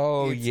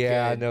 Oh It's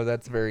yeah, good. no,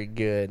 that's very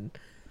good.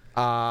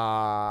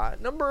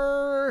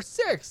 Number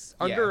 6,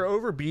 under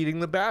overbeating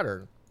the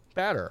batter.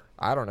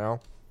 I don't know.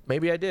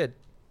 Maybe I did.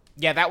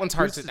 Yeah, that one's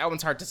hard. That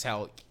one's hard to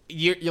tell.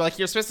 You're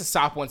supposed to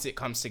stop once it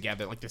comes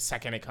together, like the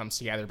second it comes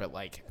together. But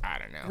like, I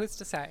don't know. Who's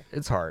to say?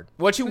 It's hard.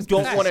 What you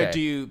don't to want to say?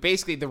 do,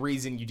 basically, the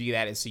reason you do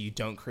that is so you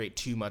don't create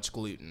too much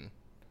gluten.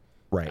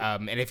 Right.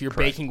 And if you're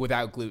baking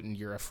without gluten,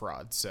 you're a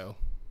fraud. So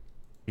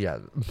Yeah.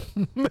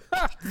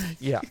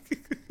 Yeah.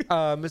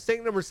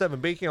 Mistake number 7,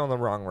 baking on the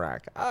wrong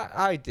rack.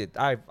 I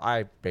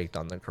baked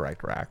on the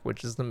correct rack,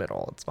 which is the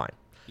middle. It's fine.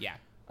 yeah.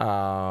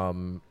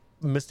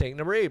 Mistake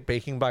number 8,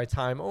 baking by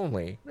time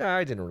only. Nah,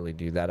 I didn't really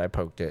do that. I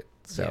poked it,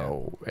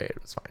 so it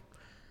was fine.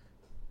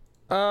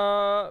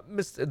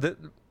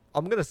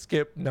 I'm gonna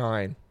skip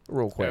 9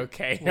 real quick.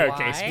 Okay. Why?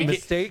 Okay.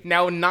 Mistake-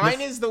 Now 9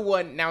 is the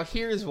one. Now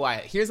here's why.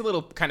 Here's a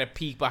little kind of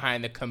peek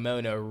behind the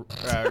kimono,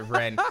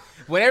 Ren.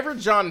 Whenever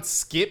John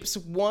skips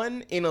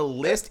one in a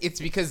list, it's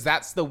because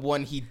that's the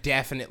one he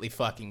definitely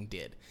fucking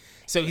did.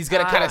 So he's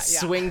gonna kind of yeah.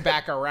 swing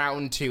back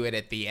around to it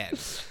at the end.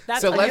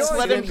 That's So what let's you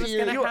let him think was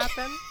hear. gonna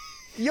happen.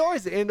 You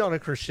always end on a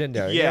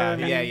crescendo. you know Yeah, what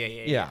I mean?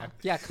 yeah.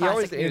 Yeah, You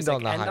always classic end music.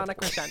 on the End high on a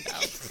point.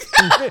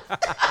 crescendo.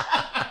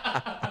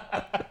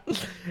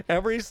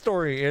 Every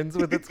story ends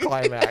with its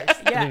climax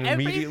Yeah, and it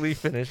every- immediately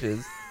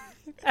finishes.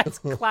 That's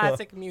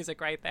classic music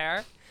right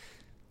there.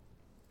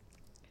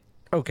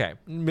 Okay,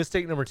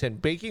 mistake number 10,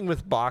 baking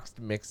with boxed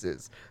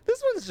mixes.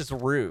 This one's just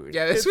rude.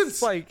 Yeah, this It's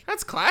one's like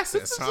that's classist,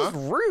 this is huh? just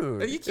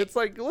rude. You can't- It's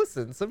like,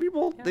 listen, some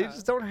people they Yeah.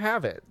 just don't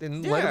have it,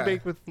 and let them Yeah.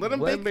 bake with Let 'em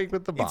bake-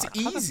 with the it's box.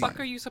 easy. How the fuck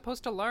are you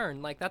supposed to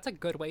learn? Like, that's a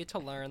good way to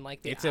learn.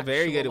 Like, the It's a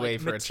very actual, good way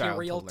like, for a child to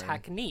material learn.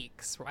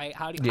 techniques, right?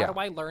 How Yeah. do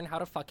I learn how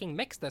to fucking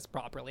mix this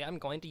properly? I'm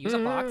going to use a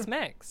box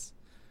mix.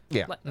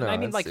 Yeah, Like, no, I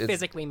mean, it's- like it's-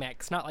 physically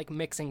mix, not like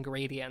mix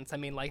ingredients. I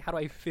mean, like, how do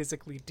I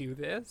physically do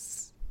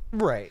this?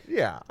 Right.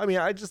 Yeah. I mean,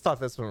 I just thought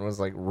this one was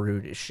like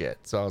rude as shit.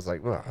 So I was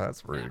like, well,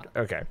 that's rude.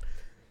 Okay.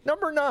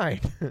 Number 9,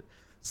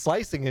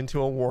 slicing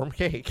into a warm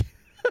cake,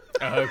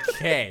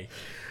 Okay.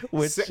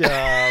 which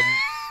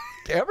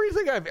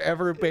everything I've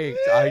ever baked,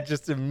 I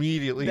just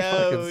immediately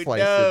fucking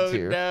slice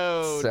into.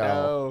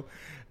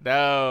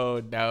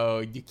 No,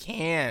 you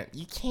can't.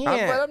 You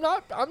can't.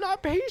 But I'm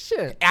not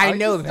patient. I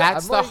know just-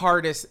 that's I'm the like-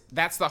 hardest.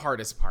 That's the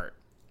hardest part.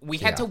 We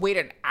had Yeah. to wait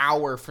an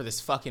hour for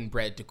this fucking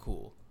bread to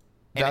cool.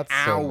 An That's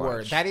so hour.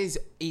 much.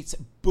 It's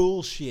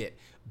bullshit.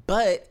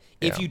 But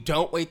if Yeah. you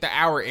don't wait the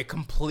hour, it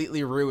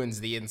completely ruins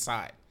the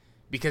inside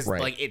because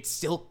Right. like it's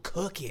still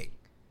cooking.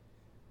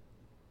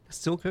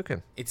 Still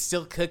cooking. It's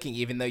still cooking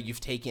even though you've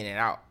taken it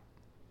out.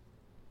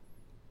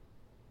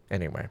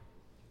 Anyway,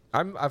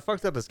 I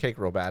fucked up this cake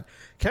real bad.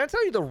 Can I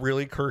tell you the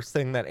really cursed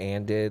thing that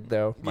Anne did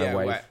though? My Yeah,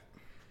 wife. what?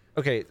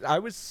 Okay, I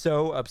was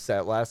so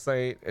upset last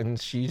night, and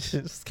she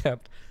just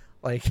kept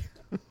like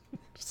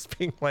just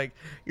being like,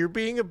 "You're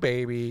being a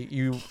baby.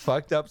 You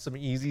fucked up some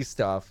easy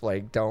stuff.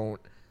 Like, don't."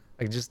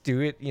 Like, just do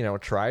it,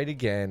 try it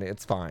again.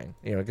 It's fine.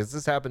 Because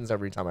this happens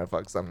every time I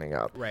fuck something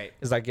up. Right.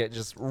 Is I get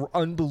just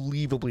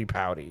unbelievably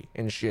pouty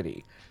and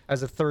shitty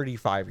as a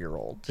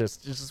 35-year-old.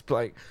 Just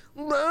like,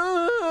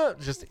 "Ah!"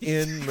 just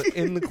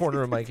in the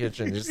corner of my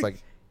kitchen, just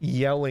like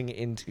yelling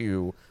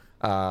into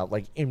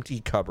like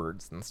empty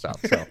cupboards and stuff.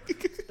 So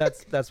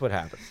that's what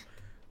happens.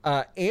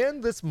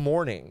 Anne this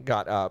morning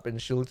got up and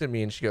she looked at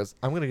me and she goes,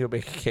 "I'm going to go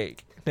bake a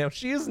cake." Now,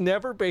 she has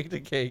never baked a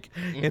cake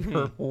in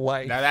her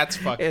life. Now that's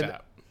fucked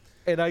up.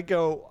 And I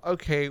go,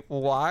 "Okay,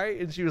 why?"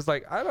 And she was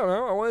like, "I don't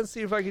know. I want to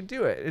see if I can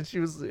do it." And she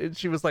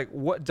was like,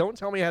 "What? Don't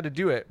tell me how to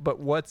do it, but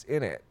what's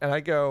in it?" And I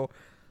go,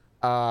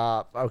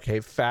 "Okay,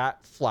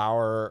 fat,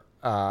 flour,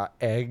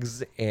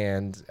 eggs,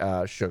 and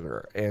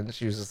sugar." And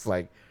she was just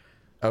like,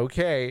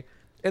 "Okay,"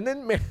 and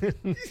then made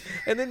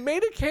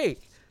a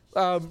cake,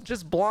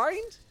 just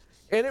blind.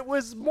 And it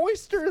was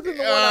moister than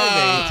the one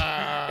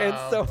I made. And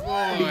so,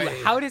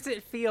 How does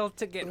it feel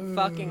to get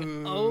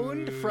fucking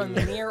owned from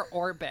near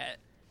orbit?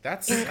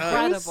 That's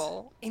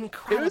Incredible.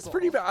 Incredible. it was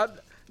pretty bad.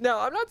 Now,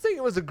 I'm not saying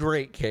it was a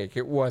great cake.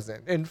 It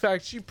wasn't. In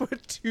fact, she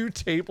put 2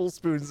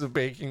 tablespoons of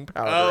baking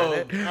powder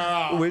in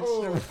it, which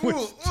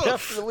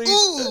definitely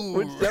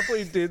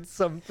did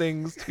some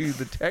things to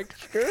the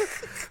texture.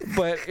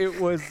 But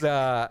it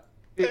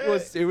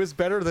was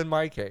better than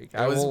my cake.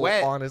 I will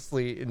wet.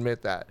 honestly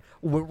admit that.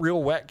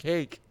 Real wet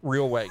cake.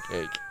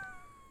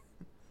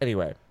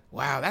 Anyway.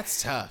 Wow,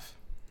 that's tough.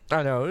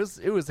 I know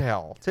it was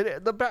hell. Today,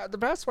 the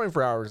past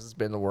 24 hours has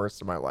been the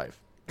worst of my life.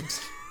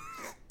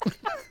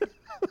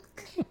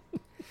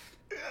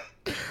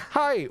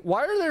 Hi,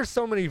 why are there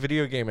so many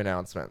video game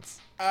announcements?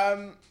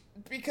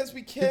 Because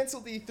we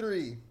canceled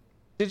E3.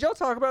 Did y'all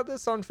talk about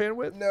this on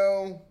FanWith?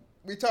 No,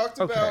 we talked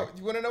Okay. about.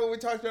 You want to know what we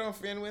talked about on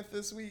FanWith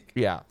this week?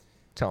 Yeah,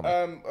 tell me.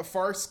 A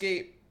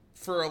Farscape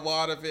for a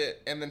lot of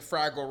it, and then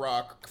Fraggle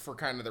Rock for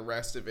kind of the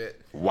rest of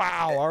it.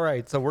 Wow. All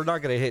right, so we're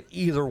not gonna hit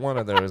either one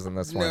of those in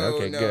this one.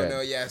 Okay, good.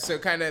 No, yeah. So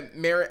kind of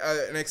Merritt,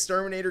 an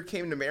exterminator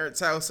came to Merritt's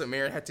house, so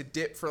Merritt had to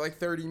dip for like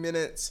 30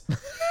 minutes.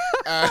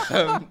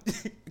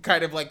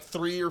 Kind of like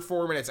 3 or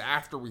 4 minutes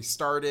after we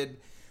started.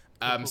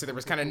 So there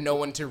was kind of no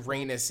one to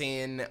rein us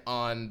in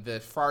on the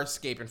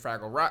Farscape and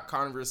Fraggle Rock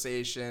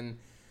conversation.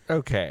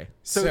 Okay.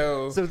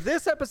 So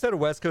this episode of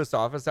West Coast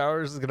Office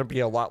Hours is gonna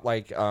be a lot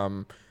like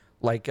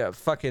a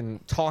fucking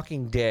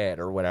Talking Dead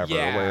or whatever,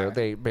 Yeah. where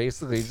they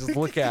basically just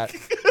look at,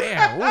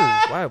 man, ooh,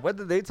 wow, what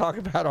did they talk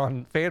about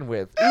on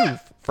FanWith? Ooh,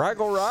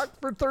 Fraggle Rock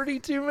for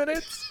 32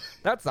 minutes?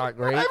 That's not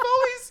great.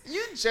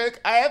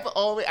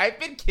 I've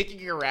been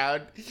kicking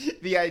around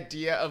the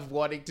idea of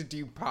wanting to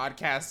do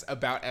podcasts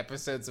about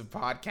episodes of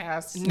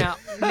podcasts. No,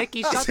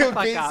 Nikki, shut the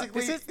fuck up.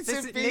 This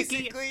is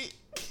Nikki.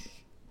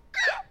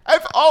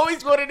 I've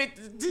always wanted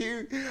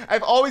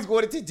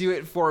to do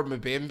it for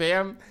Mabim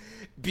Bam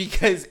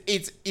because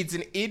it's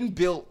an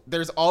inbuilt.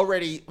 There's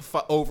already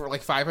over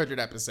like 500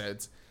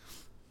 episodes,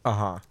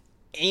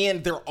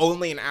 and they're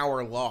only an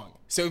hour long.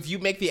 So if you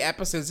make the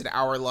episodes an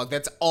hour long,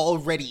 that's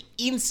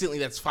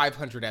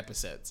 500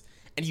 episodes,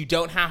 and you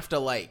don't have to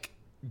like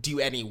do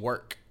any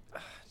work.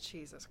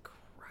 Jesus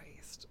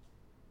Christ.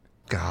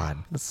 God,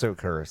 that's so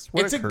cursed.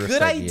 What It's a cursed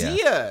good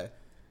idea.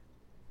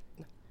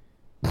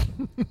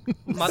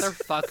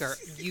 Motherfucker,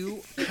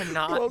 you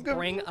cannot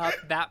bring up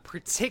that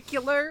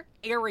particular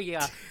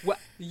area.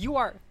 You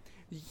are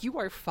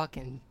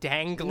fucking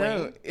dangling.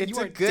 No, it's you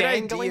are a good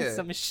dangling idea.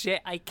 some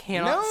shit I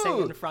cannot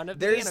say in front of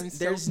me, and I'm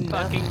so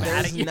fucking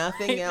mad at you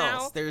nothing right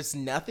else. now. There's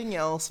nothing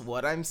else.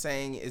 What I'm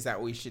saying is that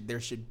there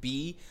should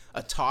be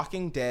a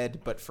Talking Dead,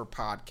 but for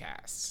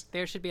podcasts.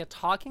 There should be a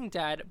Talking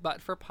Dead,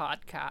 but for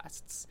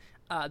podcasts.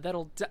 God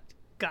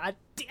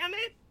damn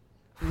it!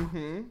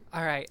 Mm-hmm.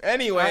 All right.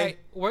 Anyway. All right,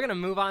 we're gonna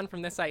move on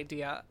from this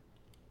idea.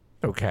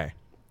 Okay.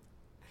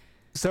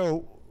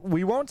 So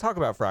we won't talk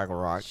about Fraggle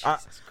Rock.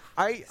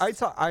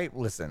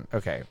 Listen.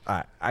 Okay.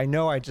 I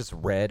know I just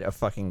read a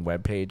fucking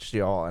webpage to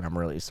y'all, and I'm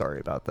really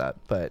sorry about that.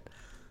 But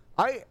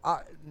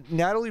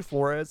Natalie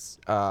Flores,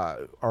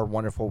 our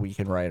wonderful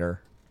weekend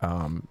writer,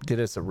 did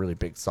us a really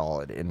big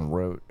solid and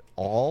wrote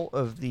all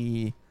of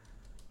the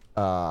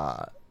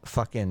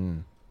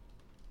fucking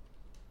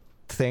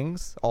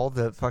things, all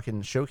the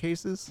fucking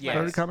showcases that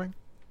are coming.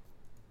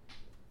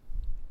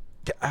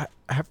 Have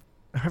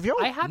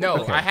y'all? I haven't. No,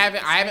 looked I at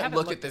haven't. these. I haven't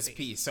looked at at this these.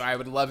 piece, so I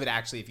would love it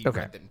actually if you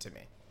read them to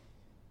me.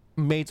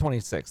 May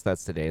 26th,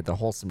 that's today, the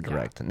Wholesome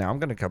Direct. Now I'm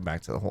going to come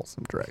back to the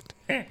Wholesome Direct.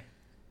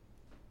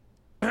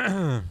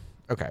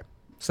 Okay,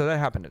 so that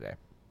happened today.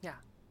 Yeah.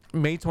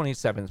 May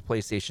 27th,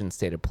 PlayStation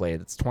State of Play.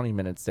 That's 20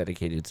 minutes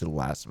dedicated to The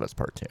Last of Us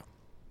Part 2.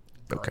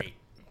 Okay.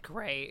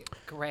 Great.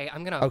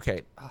 I'm gonna.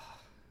 Okay.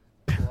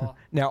 Cool.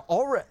 Now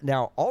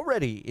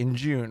already in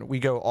June, we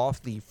go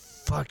off the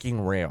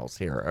fucking rails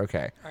here.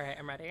 Okay. All right,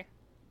 I'm ready.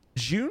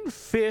 June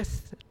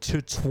 5th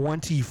to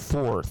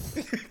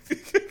 24th.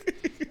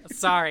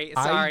 Sorry.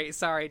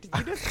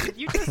 Did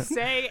you just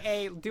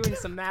say doing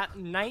some math?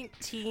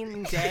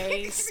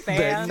 19-day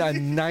span. A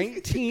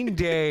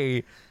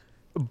 19-day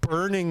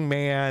Burning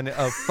Man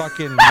of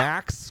fucking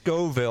Max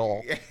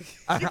Scoville,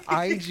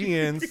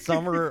 IGN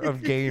Summer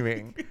of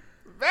Gaming.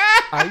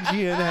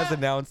 IGN has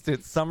announced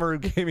its summer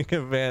gaming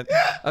event,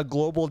 a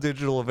global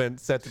digital event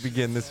set to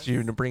begin this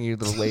June to bring you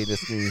the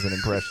latest news and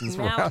impressions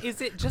from Now, around.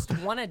 is it just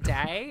one a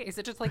day? Is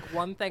it just like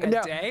one thing a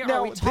Now- day? Or now,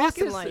 are we this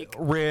talking is- like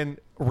Rin,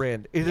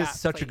 it is Yeah,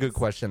 such a good please.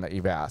 question that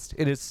you've asked.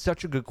 It is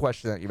such a good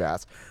question that you've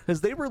asked.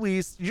 Because they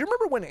released, do you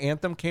remember when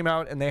Anthem came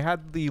out and they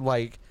had the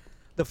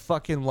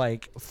fucking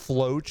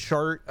flow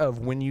chart of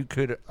when you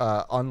could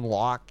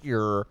unlock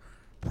your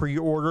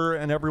pre-order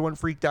and everyone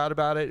freaked out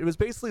about it? It was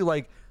basically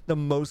like the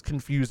most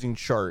confusing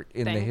chart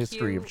in the Thank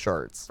history you of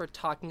charts. for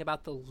talking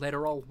about the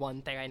literal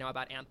one thing I know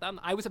about Anthem?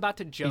 I was about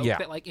to joke Yeah.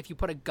 that like if you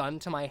put a gun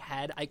to my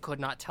head, I could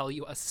not tell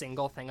you a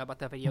single thing about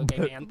the video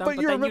game Anthem. but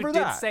you then remember you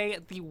did that. say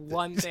the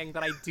one thing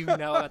that I do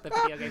know about the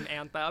video game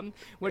Anthem,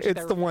 which is It's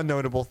their the one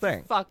notable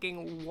thing.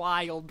 fucking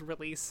wild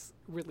release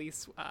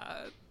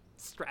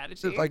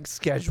strategy. Like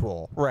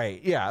schedule,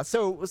 right? Yeah.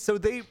 So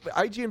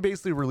IGN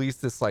basically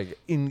released this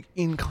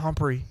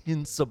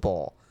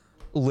incomprehensible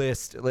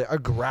list, a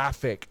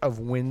graphic of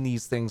when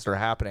these things are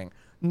happening.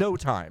 No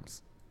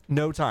times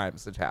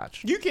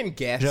attached. You can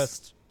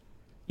guess.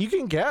 You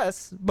can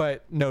guess,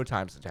 but no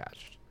times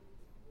attached.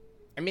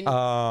 I mean,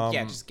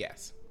 yeah, just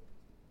guess.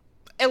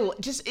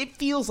 It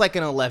feels like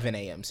an 11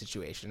 a.m.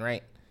 situation,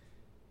 right?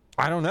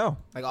 I don't know.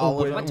 Like all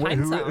of them. What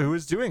time zone? Who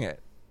is doing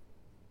it?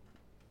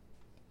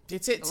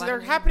 They're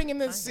 11 happening in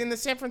the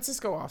San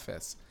Francisco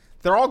office.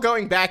 They're all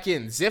going back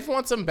in. Ziff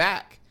wants them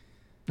back.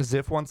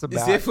 Ziff wants them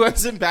back. Ziff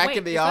wants them back Wait,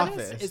 in the is that a-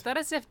 office. is that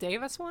a Ziff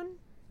Davis one?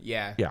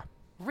 Yeah. Yeah.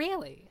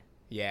 Really?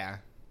 Yeah.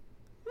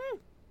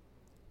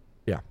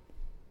 Yeah.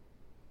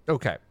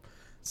 Okay.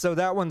 So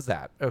that one's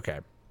that. Okay.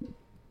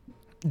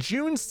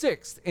 June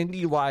 6th,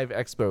 Indie Live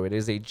Expo. It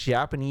is a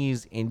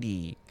Japanese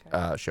indie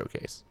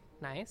showcase.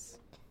 Nice.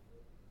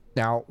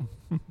 Now,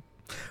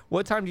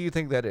 what time do you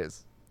think that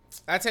is?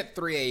 That's at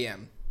 3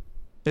 a.m.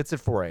 It's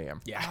at 4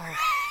 a.m. Yeah. Oh,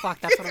 fuck,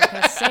 that's what I was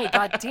gonna say.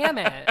 God damn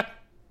it.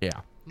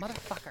 Yeah.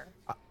 Motherfucker.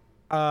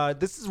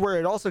 This is where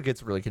it also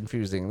gets really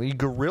confusing. The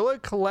Guerrilla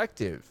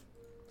Collective,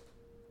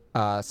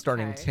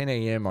 starting Okay. 10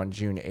 a.m. on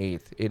June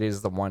 8th. It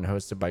is the one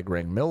hosted by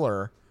Greg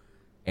Miller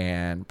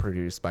and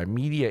produced by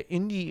Media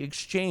Indie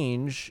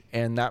Exchange.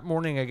 And that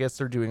morning, I guess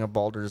they're doing a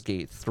Baldur's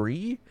Gate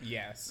 3.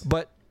 Yes.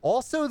 But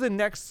also the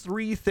next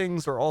three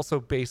things are also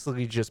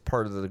basically just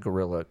part of the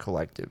Guerrilla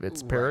Collective.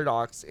 It's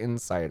Paradox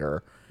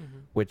Insider,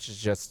 which is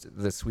just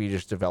the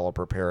Swedish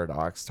developer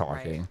Paradox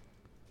talking. Right.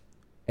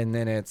 And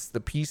then it's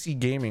the PC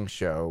Gaming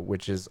Show,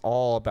 which is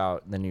all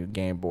about the new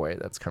Game Boy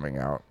that's coming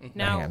out,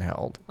 Now-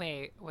 handheld.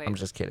 Wait. I'm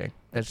just kidding.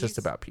 It's just PC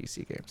about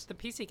PC games. The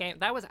PC game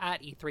that was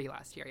at E3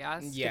 last year,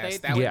 yes? Yes,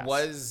 Did that Yes.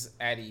 was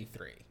at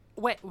E3.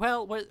 Wait,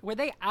 well, were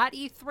they at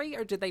E3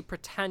 or did they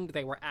pretend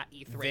they were at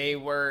E3? They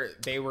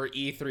were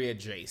E3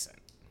 adjacent.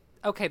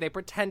 Okay, they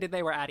pretended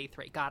they were at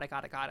E3. Got it.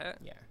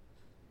 Yeah. It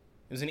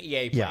was an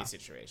EA Play Yeah.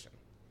 situation.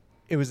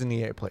 It was an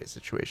EA Play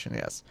situation,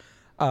 yes.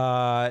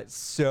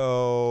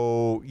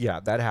 So yeah,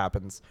 that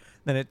happens.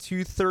 Then at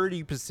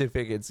 2:30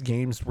 Pacific, it's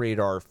Games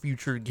Radar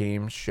Future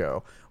Games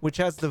Show, which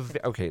has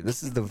okay.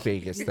 This is the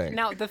Vegas thing.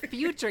 Now, the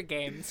Future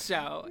Games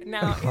Show.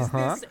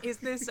 Now, is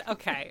this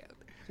okay?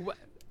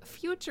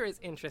 Future is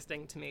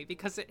interesting to me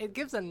because it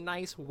gives a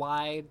nice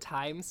wide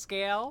time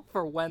scale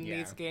for when Yeah.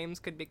 these games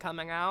could be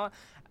coming out.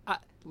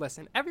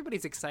 Listen,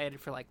 everybody's excited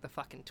for like the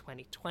fucking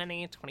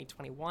 2020,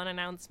 2021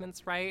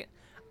 announcements, right?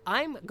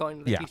 I'm going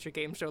to the Yeah. Future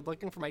Game Show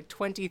looking for my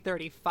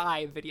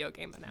 2035 video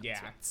game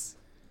announcements.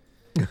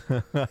 It's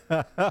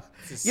a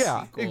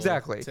Yeah, sequel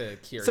exactly. To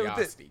So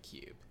Curiosity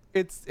Cube.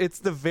 It's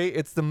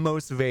the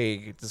most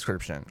vague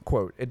description.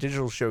 Quote: a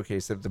digital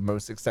showcase of the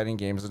most exciting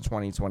games of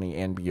 2020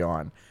 and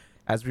beyond,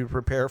 as we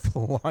prepare for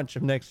the launch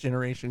of next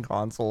generation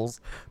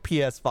consoles,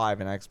 PS5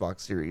 and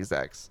Xbox Series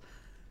X.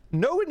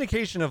 No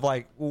indication of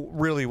like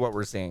really what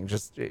we're seeing.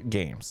 Just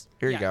games.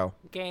 Here you go.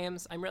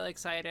 Games. I'm really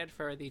excited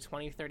for the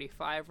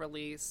 2035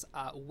 release.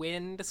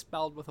 Wind,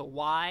 spelled with a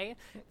Y.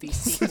 The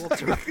sequel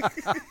to.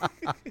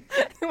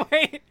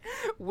 Wait.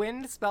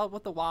 Wind, spelled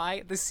with a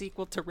Y. The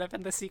sequel to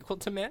Riven. The sequel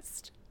to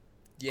Mist.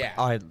 Yeah.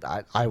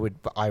 I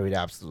would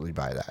absolutely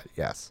buy that.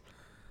 Yes.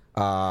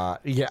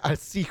 Yeah, a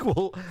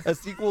sequel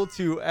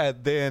to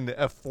then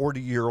a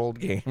 40-year-old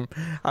game.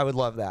 I would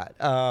love that.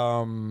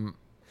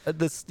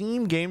 The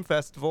Steam Game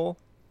Festival.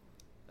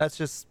 That's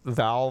just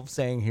Valve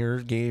saying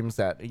here's games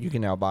that you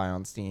can now buy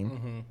on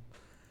Steam.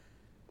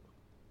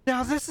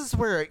 Now this is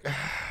where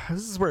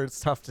it's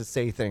tough to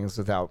say things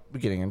without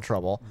getting in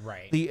trouble.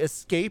 Right. The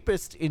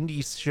Escapist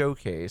Indie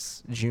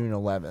Showcase, June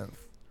 11th.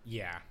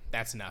 Yeah.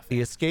 That's nothing.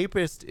 The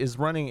Escapist is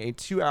running a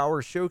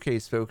 2-hour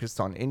showcase focused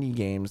on indie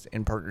games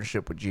in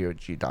partnership with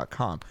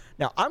GOG.com.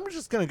 Now, I'm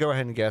just going to go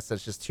ahead and guess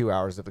that's just 2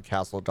 hours of the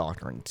Castle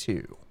Doctrine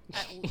 2.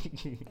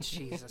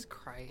 Jesus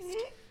Christ.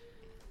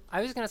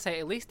 I was going to say,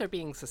 at least they're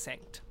being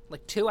succinct.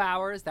 Like 2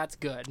 hours, that's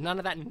good. None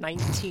of that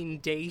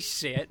 19-day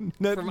shit.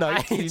 Not from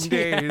 19 IGN.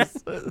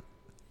 days.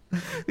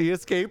 The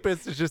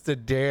Escapist is just a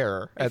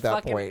dare at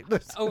that Fucking- point.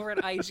 Over at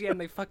IGN,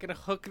 they fucking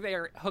hook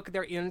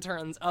their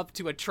interns up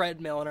to a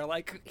treadmill and are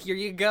like, "Here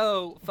you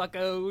go,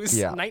 fuckos.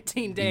 Yeah.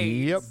 19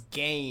 days." Yep.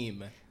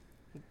 Game.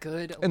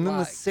 Good And then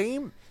luck. the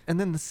same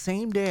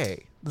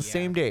day, the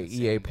same same EA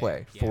day,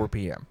 Play, yeah. 4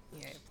 p.m.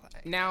 EA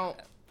Play. Now,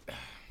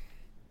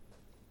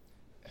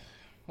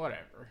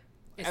 whatever.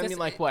 Is I this- mean,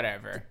 like,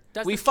 whatever.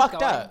 does We this keep fucked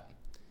going? up.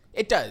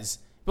 It does,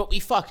 but we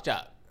fucked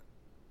up.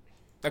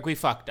 Like, we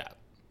fucked up.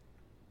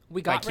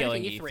 We got rid of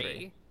killing E3.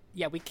 E3.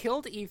 Yeah, we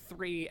killed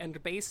E3,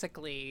 and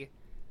basically,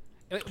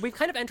 we've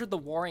kind of entered the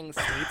warring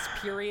states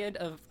period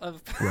of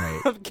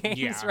Right. of games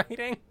Yeah.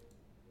 writing.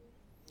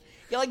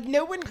 Yeah, like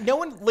no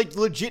one, like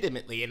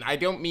legitimately, and I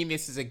don't mean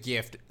this as a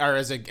gift or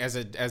as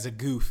a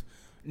goof.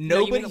 No,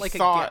 you mean Nobody it like a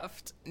thought.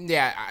 gift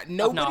Yeah,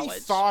 nobody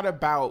knowledge. thought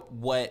about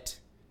what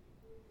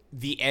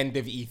the end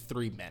of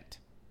E3 meant.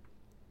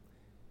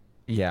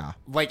 Yeah.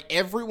 Like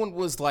everyone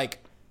was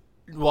like,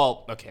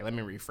 well, okay, let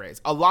me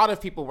rephrase. A lot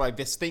of people were like,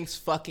 this thing's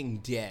fucking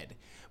dead,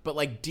 but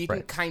like didn't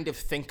Right. kind of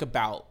think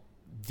about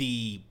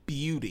the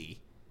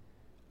beauty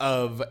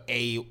of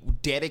a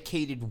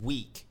dedicated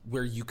week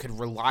where you could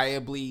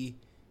reliably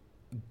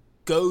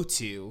go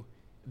to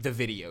the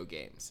video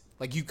games.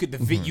 Like you could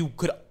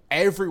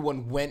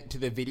everyone went to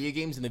the video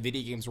games and the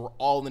video games were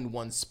all in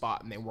one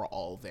spot and they were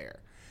all there.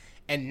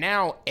 And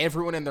now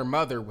everyone and their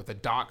mother with a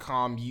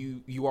 .com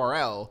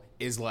URL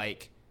is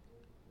like,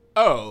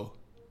 oh,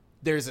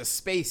 there's a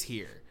space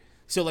here.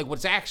 So like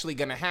what's actually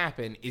going to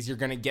happen is you're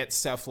going to get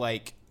stuff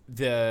like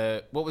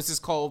what was this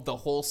called? The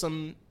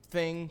Wholesome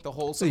thing? The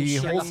Wholesome The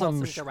stream?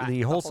 wholesome, Direct.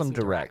 the wholesome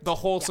direct. The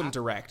Wholesome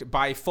Direct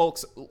by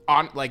folks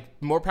on like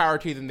more power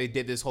to them. They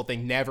did this whole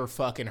thing. Never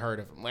fucking heard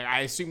of them. Like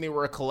I assume they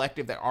were a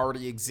collective that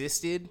already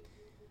existed.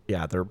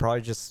 Yeah, they're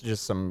probably just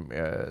some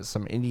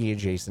indie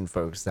adjacent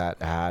folks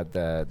that had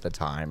the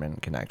time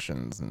and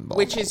connections and blah,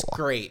 Which blah, is blah.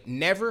 great.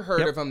 Never heard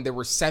Yep. of them. There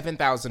were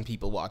 7,000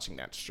 people watching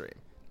that stream.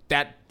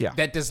 That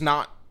does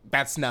not.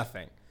 That's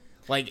nothing.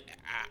 Like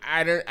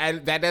I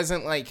don't. That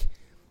doesn't like.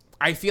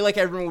 I feel like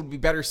everyone would be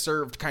better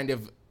served kind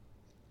of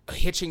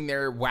hitching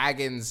their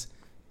wagons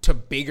to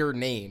bigger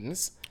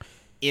names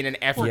in an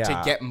effort Yeah.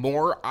 to get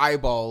more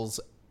eyeballs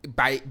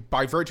by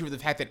virtue of the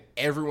fact that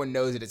everyone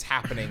knows that it's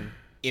happening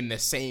in the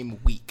same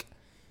week.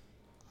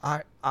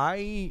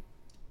 I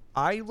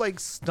like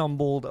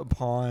stumbled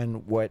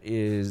upon what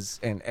is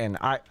and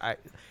I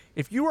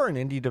if you are an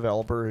indie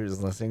developer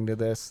who's listening to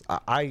this,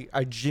 I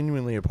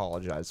genuinely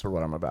apologize for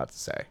what I'm about to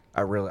say.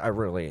 I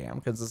really am,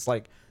 because it's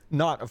like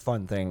not a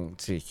fun thing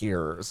to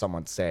hear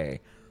someone say,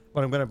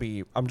 but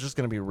I'm just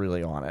gonna be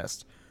really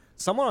honest.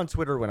 Someone on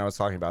Twitter when I was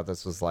talking about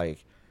this was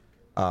like,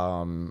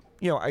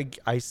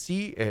 I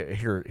see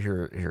here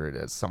it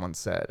is. Someone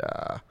said,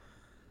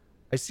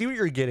 I see what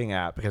you're getting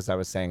at, because I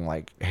was saying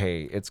like,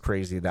 hey, it's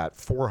crazy that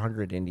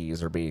 400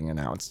 indies are being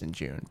announced in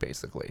June,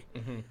 basically.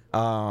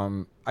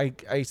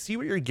 I see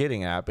what you're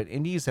getting at, but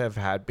indies have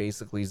had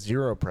basically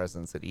zero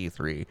presence at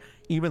E3.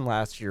 Even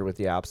last year with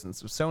the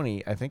absence of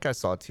Sony, I think I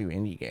saw 2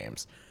 indie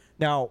games.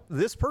 Now,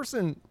 this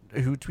person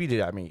who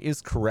tweeted at me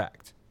is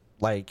correct.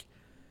 Like,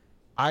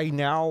 I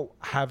now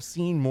have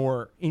seen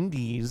more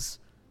indies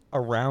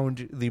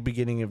around the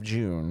beginning of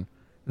June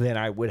than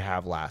I would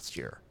have last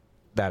year.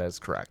 That is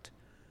correct.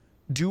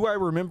 Do I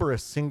remember a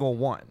single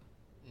one?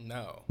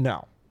 No.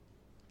 No,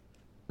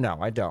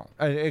 I don't.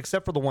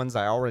 Except for the ones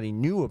I already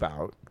knew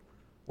about,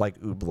 like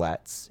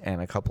Oubliettes and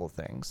a couple of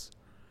things.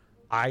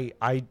 I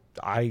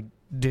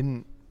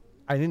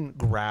didn't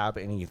grab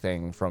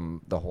anything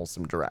from the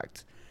Wholesome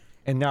Direct.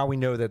 And now we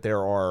know that there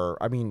are,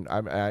 I mean,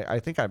 I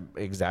think I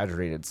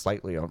exaggerated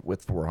slightly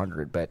with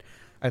 400, but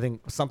I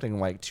think something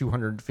like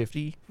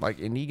 250 like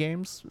indie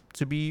games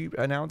to be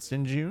announced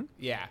in June.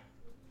 Yeah.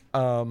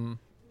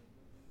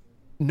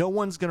 No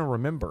one's going to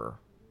remember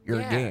your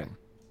Yeah. game.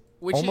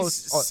 Which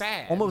Almost is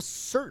sad.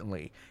 almost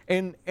certainly.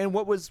 And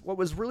what was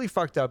really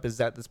fucked up is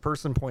that this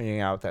person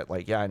pointing out that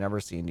like, yeah, I never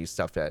see indie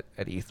stuff at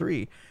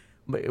E3,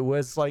 but it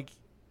was like,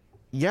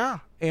 yeah,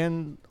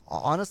 and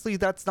honestly,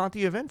 that's not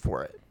the event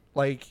for it.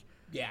 Like,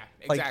 Yeah,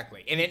 like,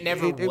 exactly. And it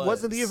never was. It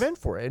wasn't the event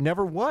for it. It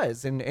never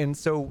was. And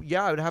so,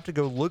 yeah, I would have to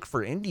go look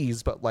for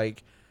indies, but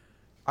like,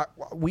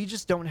 we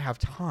just don't have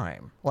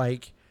time.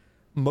 Like,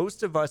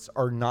 most of us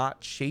are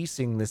not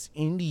chasing this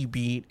indie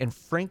beat, and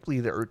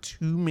frankly, there are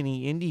too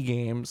many indie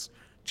games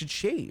to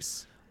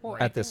chase Well,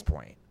 I at this think-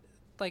 point.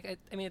 Like,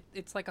 I mean,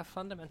 it's like a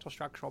fundamental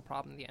structural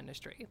problem in the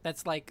industry.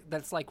 That's like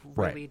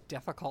Right. really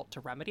difficult to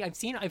remedy. I've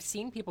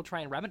seen people try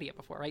and remedy it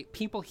before, right?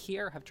 People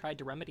here have tried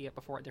to remedy it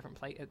before at different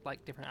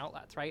different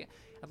outlets, right?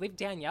 I believe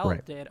Danielle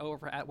Right. did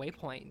over at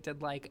Waypoint,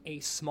 did like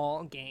a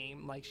small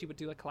game. Like she would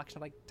do a collection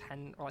of like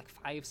 10 or like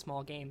 5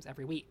 small games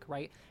every week,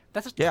 right?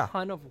 That's a Yeah.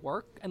 ton of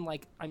work, and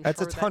like That's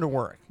sure a ton that, of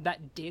work.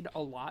 that did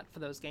a lot for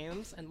those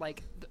games, and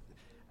like.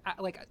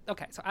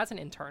 Okay, so as an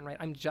intern, right,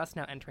 I'm just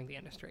now entering the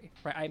industry,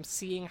 right? I'm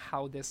seeing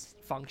how this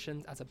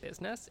functions as a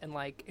business, and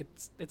like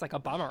it's like a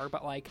bummer,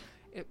 but like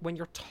when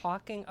you're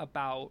talking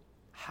about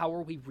how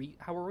are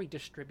we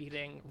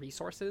distributing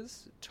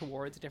resources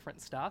towards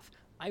different stuff,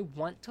 I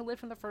want to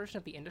live in the version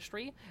of the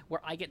industry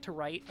where I get to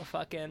write a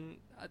fucking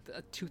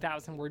a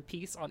 2,000 word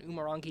piece on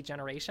Umurangi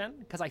Generation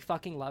because I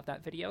fucking love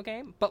that video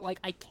game, but like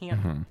I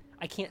can't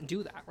I can't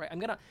do that, right?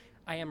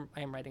 I am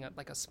writing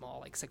a small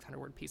like 600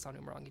 word piece on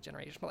Umurangi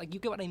Generation, but like you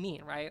get what I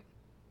mean, right?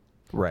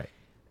 Right.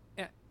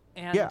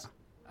 And Yeah.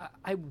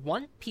 I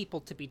want people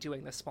to be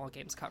doing this small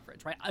games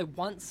coverage, right? I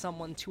want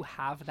someone to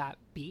have that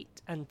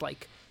beat and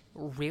like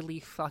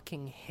really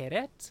fucking hit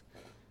it.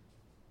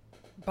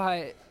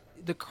 But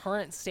the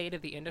current state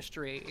of the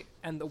industry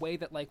and the way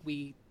that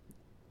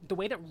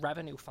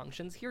revenue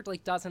functions here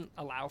like doesn't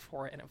allow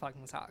for it, and it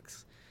fucking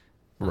sucks.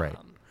 Right.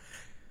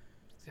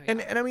 So,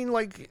 yeah. And I mean,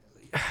 like,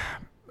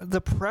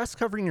 the press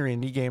covering your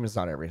indie game is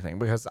not everything,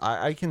 because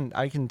I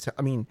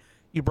mean,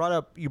 you brought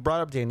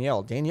up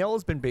Danielle. Danielle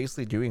has been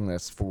basically doing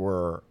this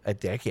for a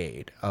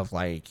decade of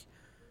like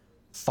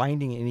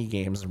finding indie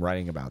games and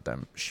writing about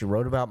them. She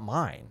wrote about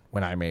mine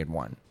when I made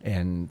one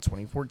in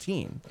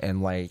 2014,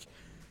 and like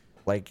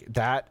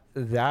that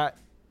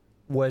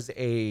was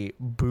a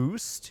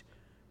boost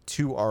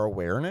to our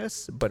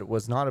awareness, but it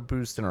was not a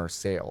boost in our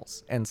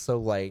sales. And so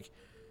like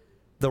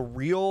the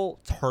real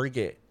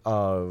target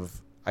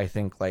of, I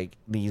think, like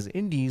these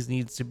indies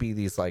needs to be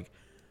these like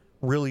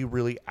really,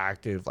 really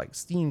active like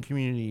Steam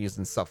communities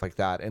and stuff like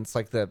that. And it's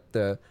like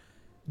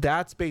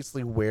that's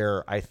basically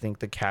where I think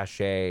the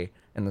cachet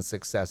and the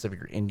success of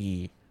your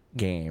indie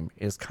game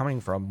is coming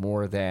from,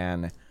 more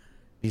than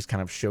these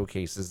kind of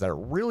showcases that are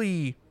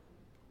really,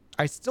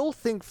 I still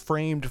think,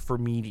 framed for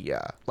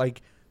media.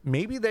 Like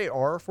maybe they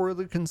are for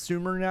the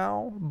consumer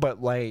now,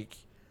 but like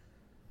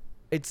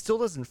it still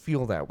doesn't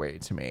feel that way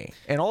to me.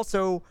 And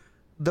also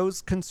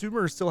those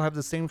consumers still have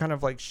the same kind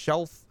of like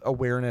shelf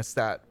awareness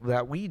that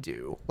we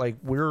do. Like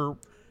you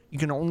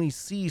can only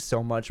see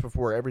so much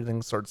before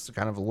everything starts to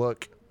kind of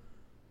look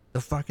the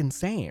fucking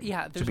same.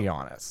 Yeah, to be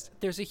honest.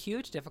 There's a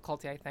huge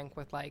difficulty, I think,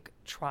 with like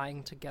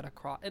trying to get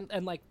across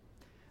and like,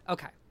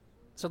 okay,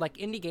 so like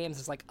indie games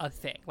is like a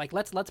thing. Like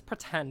let's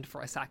pretend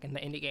for a second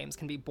that indie games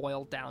can be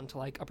boiled down to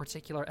like a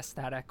particular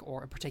aesthetic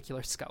or a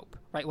particular scope,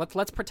 right?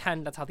 Let's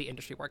pretend that's how the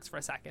industry works for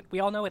a second. We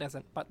all know it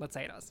isn't, but let's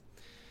say it is.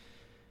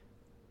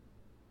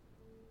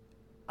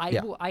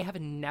 I have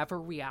never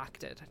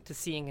reacted to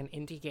seeing an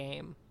indie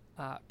game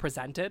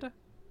presented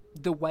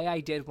the way I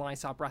did when I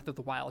saw Breath of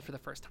the Wild for the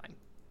first time.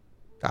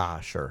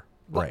 Sure.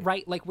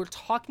 Right. Like we're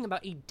talking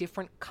about a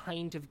different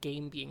kind of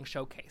game being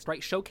showcased,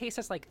 right?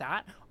 Showcases like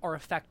that are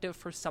effective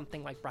for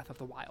something like Breath of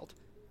the Wild,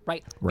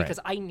 right? Because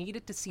I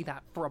needed to see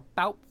that for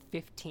about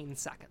 15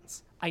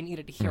 seconds. I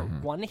needed to hear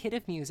one hit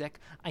of music.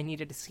 I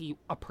needed to see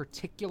a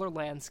particular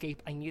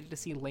landscape. I needed to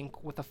see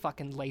Link with a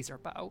fucking laser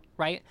bow,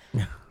 right?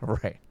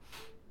 Right.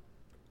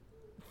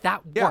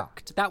 That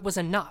worked. That was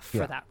enough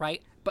for that,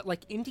 right? But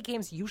like indie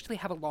games usually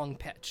have a long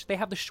pitch. They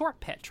have the short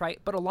pitch, right?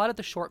 But a lot of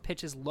the short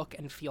pitches look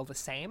and feel the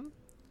same.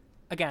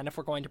 Again, if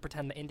we're going to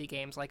pretend that indie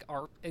games like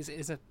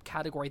is a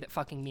category that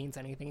fucking means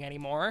anything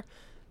anymore,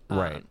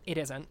 right? It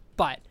isn't.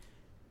 But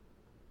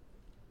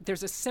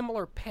there's a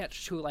similar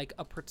pitch to like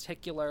a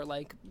particular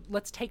like,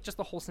 let's take just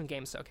the Wholesome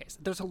Games Showcase.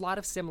 There's a lot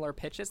of similar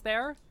pitches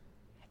there,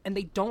 and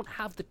they don't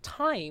have the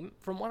time,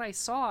 from what I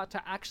saw,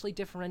 to actually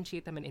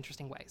differentiate them in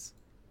interesting ways.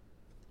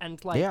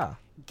 And like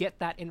get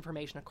that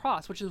information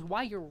across, which is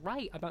why you're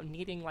right about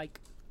needing like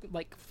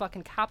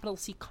fucking capital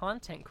C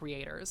content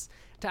creators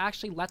to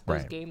actually let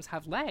those games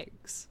have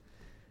legs.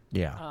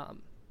 Yeah.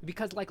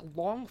 Because like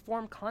long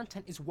form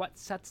content is what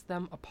sets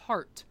them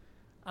apart.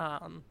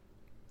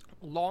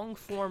 Long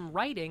form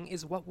writing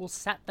is what will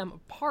set them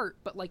apart,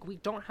 but like we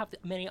don't have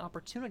many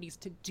opportunities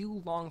to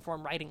do long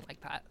form writing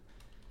like that.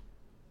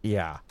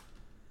 Yeah.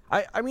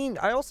 I mean,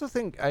 I also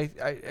think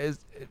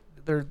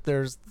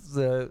there's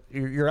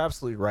you're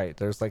absolutely right.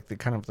 There's like the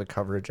kind of the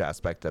coverage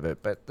aspect of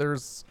it, but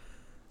there's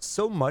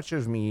so much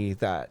of me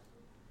that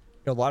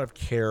a lot of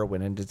care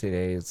went into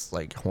today's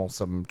like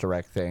Wholesome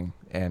Direct thing,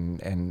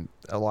 and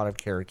a lot of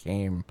care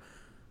came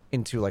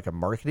into like a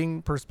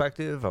marketing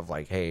perspective of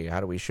like, hey, how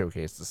do we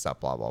showcase this stuff,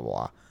 blah blah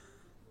blah.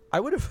 I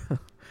would have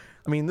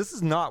I mean, this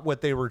is not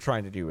what they were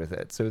trying to do with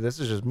it, so this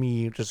is just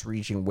me just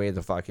reaching way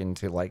the fuck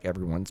into like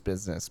everyone's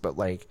business. But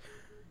like,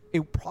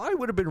 it probably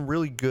would have been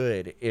really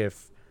good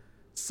if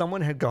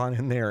someone had gone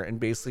in there and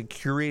basically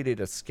curated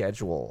a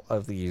schedule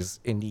of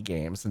these indie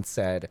games and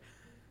said,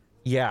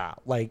 yeah,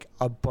 like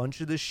a bunch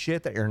of this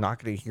shit that you're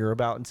not going to hear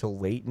about until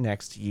late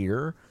next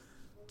year,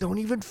 don't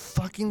even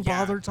fucking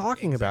bother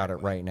talking about it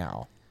right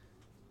now.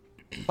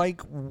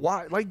 Like,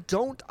 why? Like,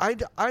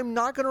 I'm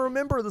not going to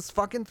remember this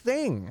fucking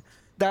thing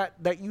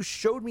that you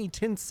showed me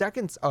 10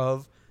 seconds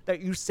of that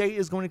you say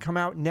is going to come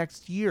out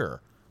next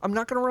year. I'm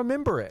not going to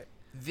remember it.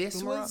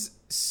 This was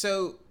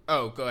so...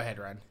 Oh, go ahead,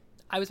 Ryan.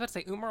 I was about to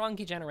say,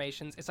 Umurangi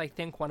Generations is, I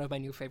think, one of my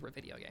new favorite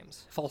video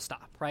games. Full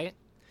stop, right?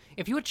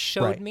 If you had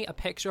showed me a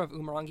picture of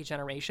Umurangi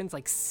Generations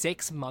like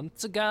 6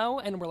 months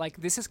ago and were like,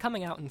 this is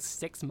coming out in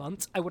 6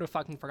 months, I would have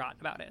fucking forgotten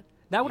about it.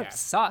 That would have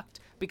sucked,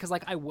 because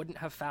like I wouldn't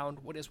have found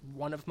what is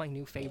one of my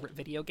new favorite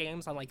video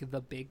games on like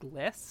the big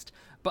list.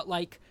 But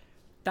like,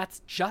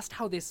 that's just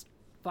how this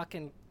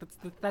fucking...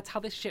 That's how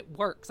this shit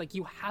works. Like,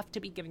 you have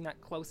to be giving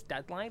that close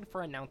deadline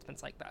for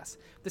announcements like this.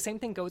 The same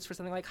thing goes for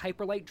something like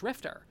Hyper Light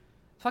Drifter.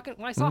 Fucking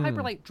when I saw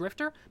Hyper Light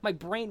Drifter, my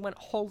brain went,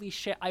 holy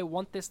shit, I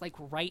want this like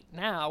right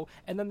now.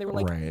 And then they were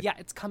like, Right. yeah,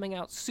 it's coming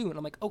out soon.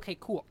 I'm like, okay,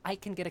 cool. I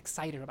can get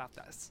excited about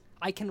this.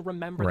 I can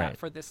remember Right. that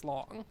for this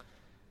long.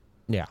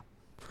 Yeah.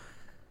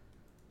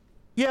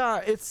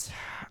 Yeah,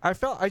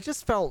 I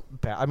just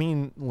felt bad. I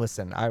mean,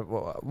 listen,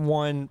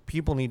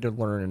 people need to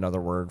learn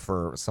another word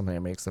for something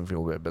that makes them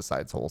feel good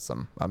besides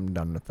wholesome. I'm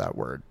done with that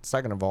word.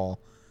 Second of all,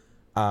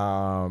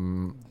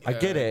 I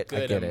get it.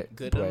 I get it. but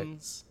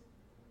Goodums.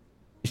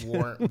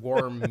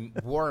 Warmies.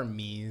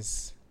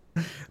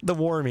 the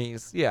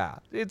warmies. Yeah,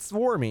 it's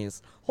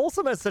warmies.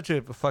 Wholesome has such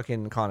a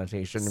fucking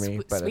connotation to me,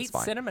 but Sweet it's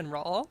fine. cinnamon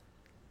roll.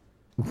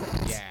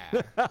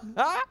 Yeah.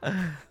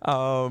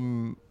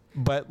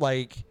 But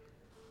like,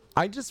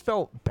 I just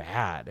felt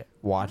bad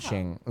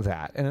watching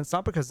that, and it's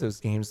not because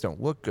those games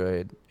don't look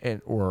good,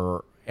 and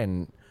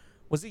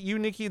was it you,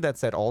 Nikki, that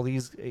said all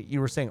these? You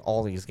were saying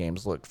all these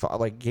games look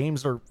like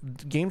games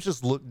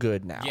just look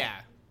good now. Yeah.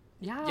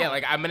 Yeah. Yeah,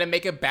 like I'm gonna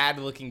make a bad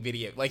looking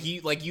video. Like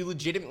you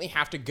legitimately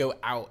have to go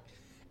out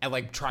and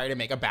like try to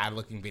make a bad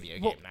looking video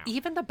Well, game now.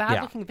 even the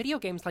bad looking video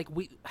games, like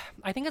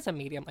I think as a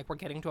medium, like we're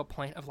getting to a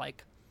point of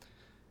like,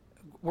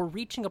 we're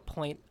reaching a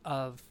point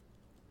of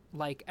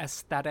like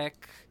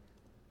aesthetic,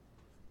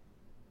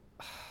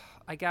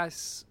 I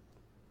guess,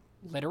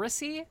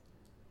 literacy,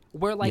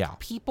 where like Yeah.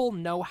 people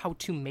know how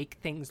to make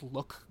things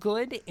look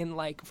good in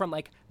like, from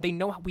like, we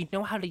know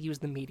how to use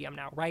the medium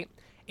now, right?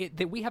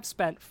 That we have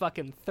spent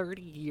fucking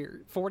 40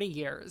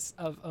 years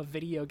of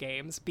video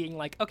games being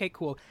like, okay,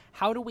 cool.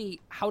 How do we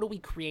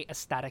create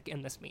aesthetic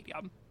in this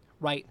medium,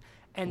 right?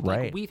 And like,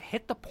 Right. we've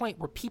hit the point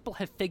where people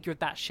have figured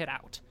that shit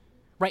out,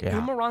 right? Yeah.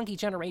 Umurangi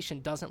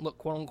Generation doesn't look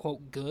quote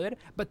unquote good,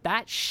 but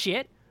that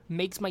shit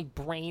makes my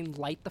brain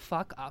light the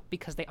fuck up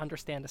because they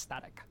understand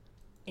aesthetic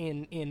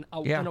in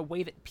a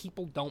way that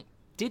people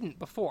didn't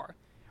before,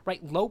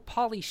 right? Low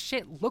poly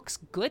shit looks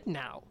good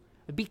now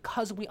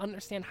because we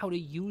understand how to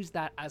use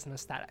that as an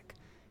aesthetic.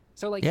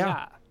 So like,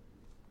 Yeah.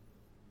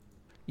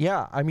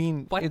 Yeah, I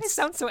mean, Why did I it's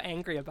sound so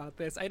angry about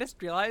this? I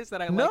just realized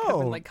that I have No.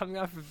 been like coming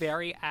off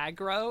very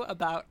aggro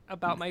about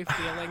my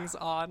feelings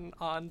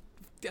on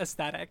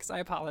aesthetics. I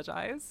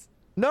apologize.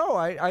 no.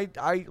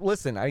 I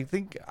listen. I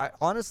think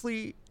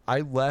honestly,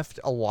 I've left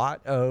a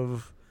lot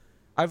of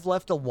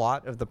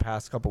the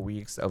past couple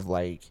weeks of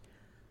like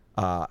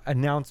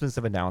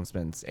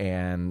announcements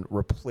and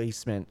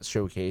replacement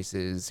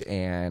showcases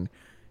and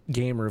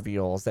game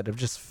reveals that have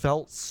just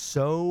felt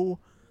so.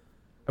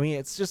 I mean,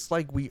 it's just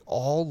like we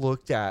all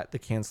looked at the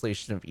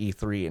cancellation of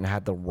E3 and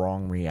had the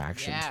wrong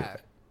reaction to Yeah.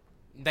 it.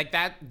 Like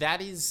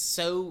that is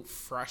so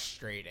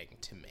frustrating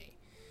to me.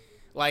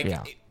 Like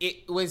Yeah.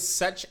 it was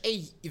such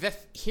a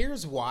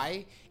here's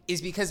why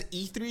is because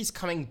E3's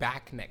coming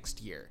back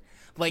next year.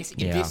 Like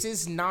Yeah. this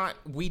is not,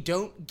 we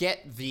don't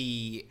get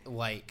the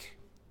like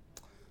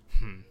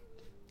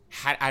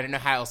I don't know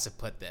how else to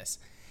put this.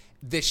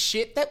 The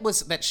shit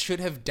that should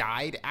have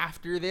died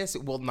after this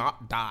will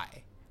not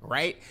die,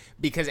 right?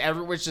 Because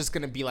everyone's just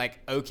going to be like,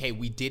 "Okay,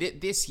 we did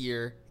it this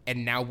year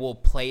and now we'll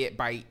play it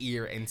by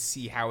ear and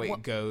see how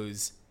it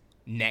goes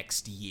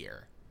next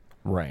year."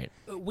 Right.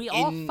 We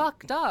all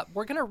fucked up.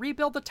 We're gonna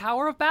rebuild the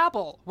Tower of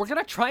Babel. We're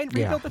gonna try and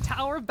rebuild Yeah. the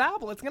Tower of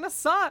Babel. It's gonna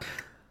suck.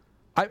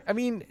 I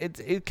mean,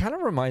 it kind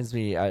of reminds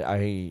me.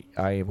 I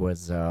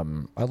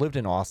lived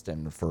in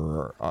Austin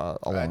for a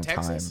long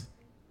Texas? time.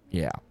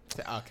 Yeah.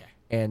 Okay.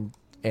 And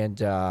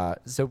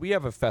so we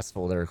have a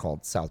festival there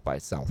called South by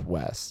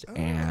Southwest,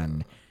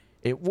 and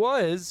it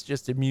was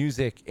just a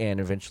music and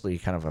eventually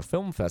kind of a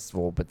film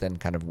festival, but then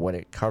kind of what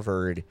it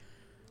covered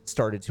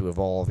started to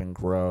evolve and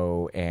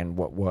grow, and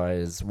what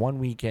was one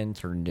weekend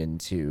turned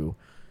into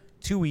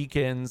 2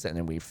 weekends, and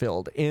then we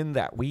filled in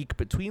that week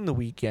between the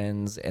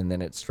weekends, and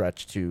then it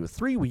stretched to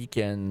 3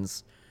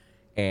 weekends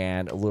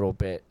and a little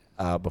bit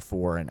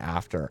before and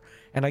after.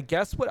 And I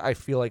guess what I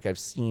feel like I've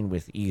seen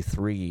with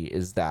E3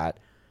 is that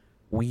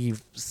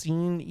we've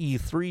seen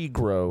E3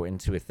 grow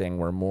into a thing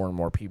where more and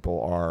more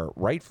people are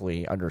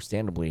rightfully,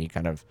 understandably,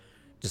 kind of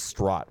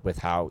distraught with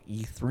how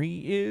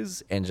E3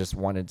 is and just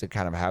wanted to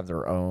kind of have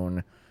their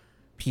own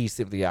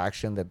piece of the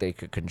action that they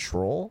could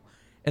control.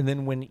 And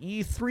then when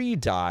E3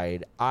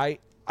 died, I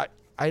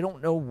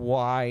don't know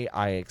why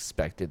I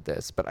expected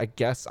this, but I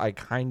guess I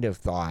kind of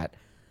thought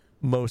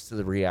most of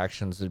the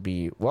reactions would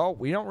be, well,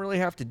 we don't really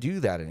have to do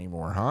that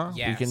anymore, huh?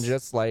 Yes.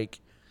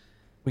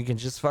 We can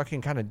just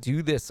fucking kind of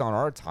do this on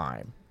our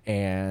time.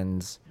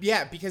 And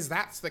Yeah, because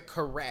that's the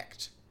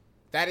correct.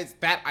 I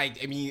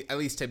mean, at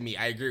least to me,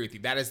 I agree with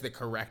you. That is the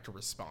correct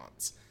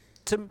response.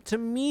 to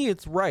me,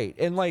 it's right.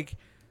 And like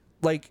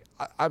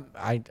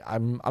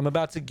I'm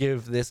about to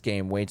give this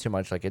game way too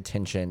much like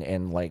attention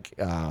and like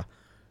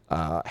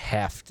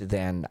heft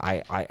than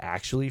I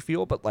actually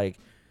feel. But like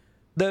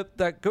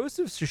that Ghost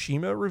of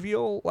Tsushima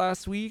reveal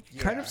last week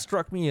kind of Yeah.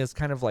 struck me as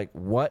kind of like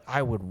what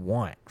I would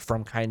want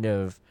from kind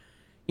of,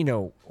 you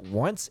know,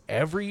 once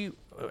every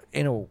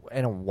in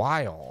a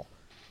while,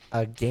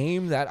 a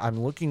game that I'm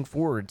looking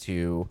forward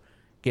to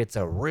gets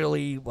a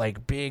really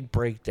like big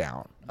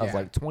breakdown of Yeah.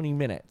 like 20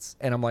 minutes,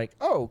 and I'm like,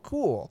 oh,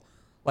 cool.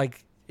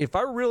 Like if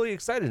I were really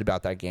excited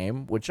about that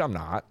game, which I'm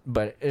not,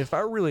 but if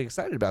I were really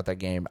excited about that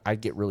game,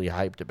 I'd get really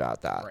hyped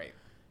about that. Right.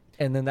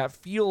 And then that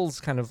feels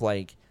kind of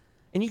like,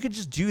 and you could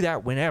just do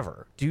that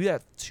whenever. Do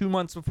that 2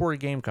 months before a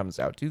game comes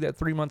out. Do that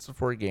 3 months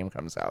before a game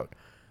comes out.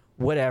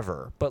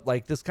 Whatever. But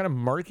like this kind of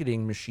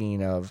marketing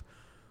machine of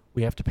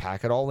we have to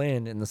pack it all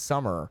in the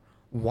summer.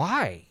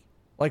 Why?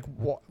 Like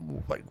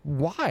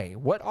why?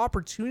 What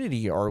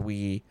opportunity are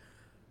we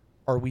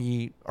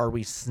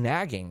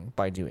snagging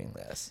by doing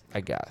this?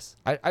 I guess.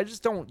 I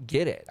just don't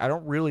get it. I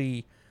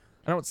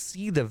don't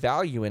see the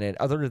value in it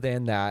other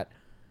than that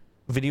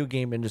video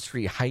game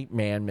industry hype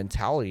man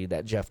mentality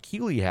that Jeff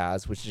Keighley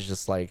has, which is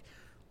just like,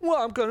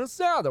 well, I'm kind of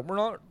sad that we're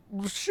not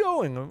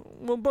showing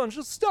a bunch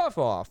of stuff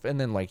off. And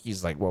then like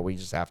he's like, well, we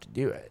just have to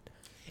do it.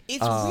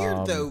 It's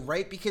weird though,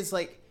 right? Because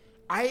like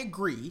I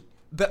agree,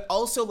 but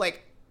also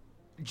like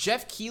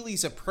Jeff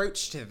Keighley's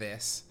approach to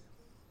this,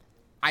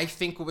 I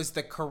think was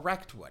the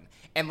correct one.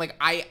 And like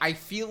I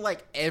feel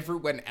like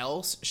everyone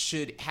else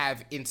should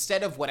have,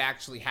 instead of what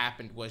actually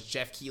happened was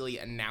Jeff Keighley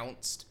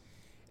announced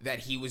that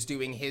he was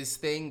doing his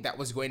thing that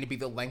was going to be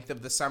the length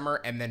of the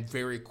summer, and then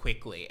very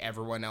quickly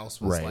everyone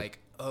else was like,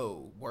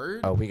 oh,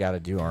 word? Oh, we got to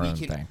do our own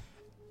thing.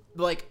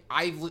 Like,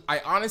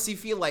 I honestly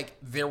feel like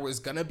there was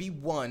going to be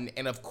one,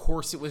 and of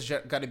course it was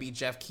going to be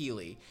Jeff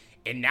Keighley.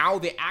 And now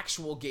the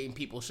actual game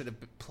people should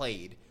have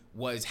played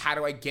was, how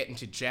do I get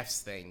into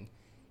Jeff's thing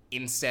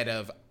instead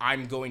of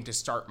I'm going to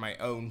start my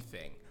own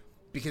thing?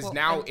 Because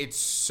now it's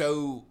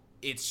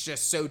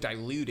just so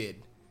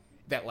diluted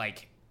that,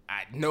 like,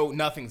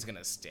 nothing's going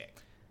to stick.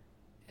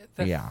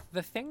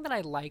 The thing that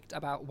I liked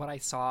about what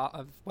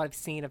I've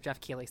seen of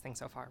Jeff Keighley's thing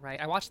so far, right?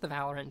 I watched the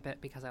Valorant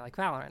bit because I like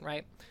Valorant,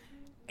 right?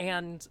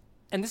 And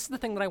this is the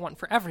thing that I want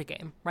for every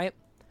game, right?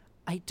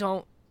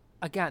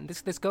 Again,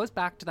 this goes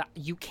back to that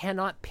you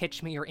cannot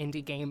pitch me your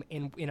indie game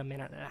in a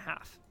minute and a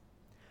half.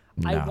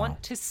 No. I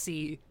want to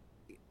see.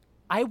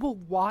 I will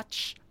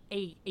watch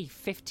a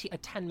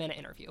 10-minute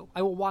interview.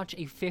 I will watch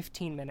a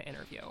 15-minute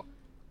interview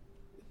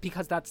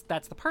because that's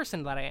the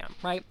person that I am,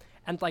 right?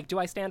 And like, do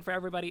I stand for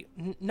everybody?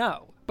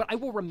 No, but I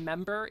will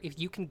remember if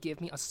you can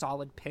give me a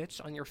solid pitch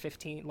on your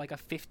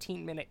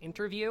 15-minute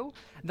interview,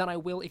 than I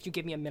will if you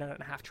give me a minute and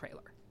a half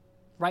trailer,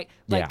 right?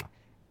 Like,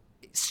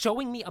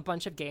 showing me a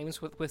bunch of games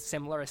with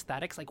similar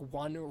aesthetics, like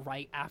one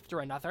right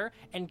after another,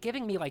 and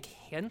giving me like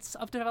hints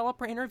of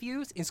developer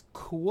interviews is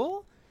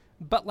cool,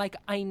 but like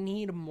I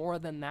need more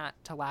than that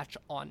to latch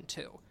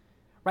onto.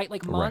 Right?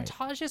 Like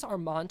montages are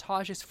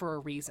montages for a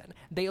reason.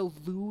 They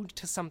allude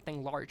to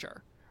something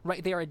larger.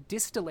 Right? They are a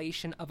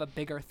distillation of a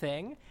bigger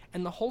thing,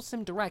 and the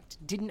Wholesome Direct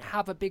didn't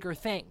have a bigger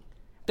thing.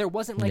 There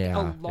wasn't like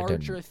a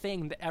larger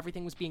thing that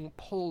everything was being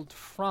pulled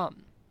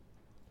from.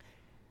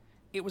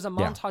 It was a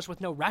montage with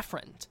no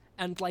referent,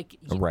 and like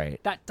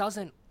that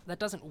doesn't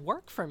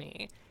work for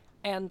me.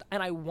 And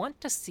I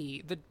want to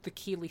see the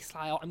Keighley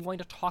style. I'm going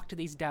to talk to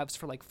these devs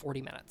for like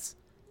 40 minutes,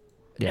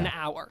 an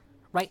hour,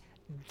 right?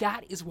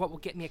 That is what will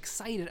get me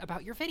excited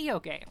about your video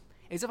game.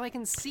 Is if I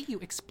can see you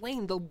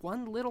explain the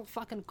one little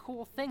fucking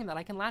cool thing that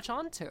I can latch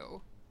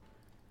onto.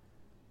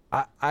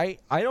 I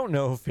don't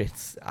know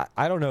if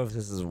I don't know if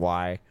this is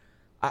why.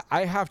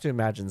 I have to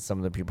imagine some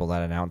of the people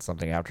that announced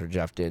something after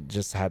Jeff did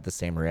just had the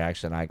same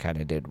reaction I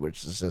kind of did,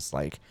 which is just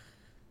like,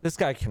 this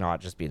guy cannot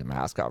just be the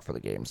mascot for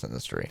the games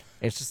industry.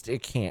 It's just,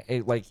 it can't.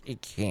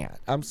 It can't.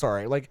 I'm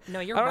sorry. Like,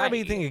 no, you're I don't right. have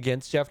anything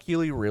against Jeff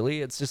Keighley,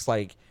 really. It's just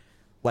like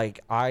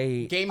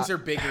games are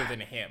bigger than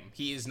him.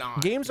 He is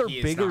not. Games are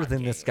bigger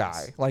than this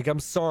guy. Like, I'm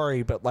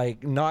sorry, but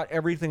like, not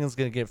everything is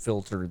going to get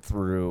filtered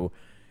through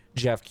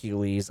Jeff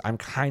Keighley's. I'm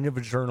kind of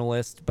a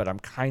journalist, but I'm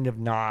kind of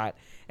not,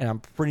 and I'm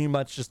pretty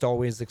much just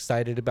always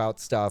excited about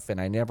stuff, and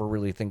I never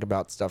really think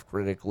about stuff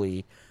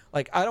critically.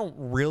 Like, I don't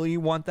really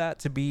want that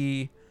to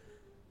be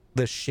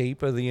the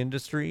shape of the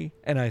industry,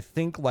 and I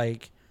think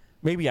like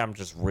maybe I'm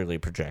just really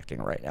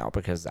projecting right now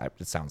because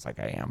it sounds like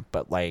I am,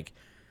 but like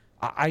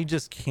I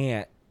just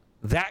can't.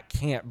 That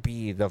can't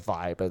be the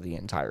vibe of the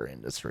entire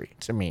industry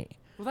to me.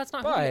 Well, that's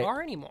not who we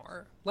are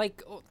anymore.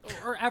 Like,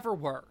 or ever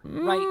were,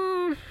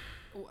 right?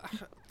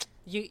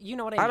 You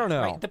know what I mean? I don't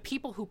know. Right? The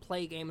people who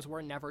play games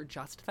were never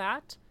just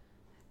that.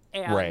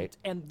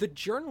 And the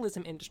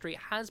journalism industry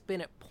has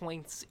been at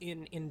points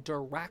in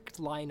direct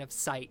line of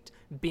sight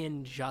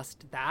been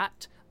just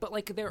that. But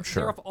like there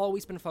have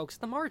always been folks at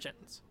the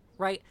margins,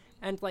 right?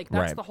 And like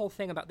that's the whole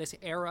thing about this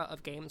era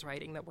of games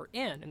writing that we're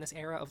in, and this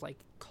era of like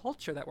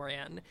culture that we're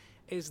in,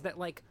 is that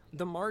like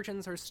the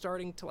margins are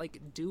starting to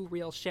like do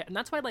real shit. And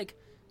that's why like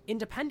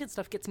independent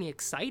stuff gets me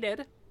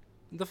excited.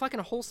 The fucking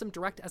Wholesome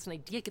Direct as an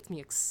idea gets me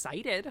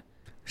excited.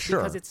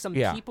 Because it's some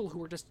people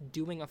who are just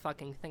doing a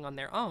fucking thing on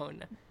their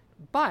own.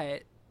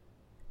 But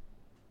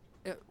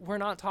we're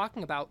not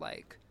talking about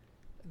like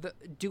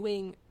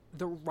doing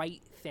the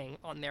right thing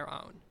on their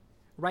own.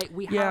 Right?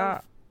 We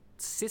have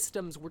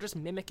systems, we're just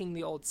mimicking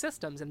the old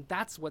systems, and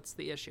that's what's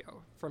the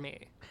issue for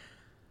me.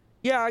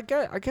 Yeah,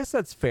 I guess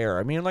that's fair.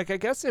 I mean, like, I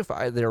guess if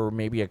there were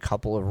maybe a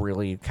couple of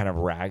really kind of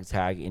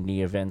ragtag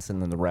indie events,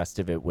 and then the rest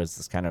of it was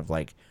this kind of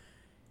like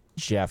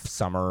Jeff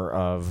summer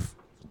of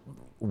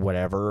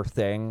whatever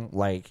thing,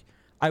 like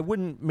I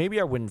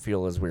wouldn't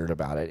feel as weird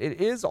about it.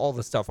 It is all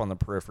the stuff on the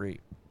periphery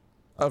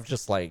of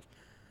just like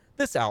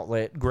this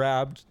outlet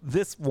grabbed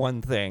this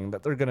one thing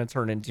that they're going to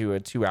turn into a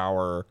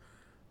 2-hour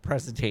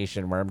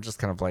presentation where I'm just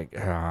kind of like,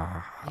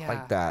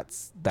 like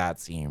that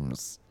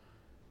seems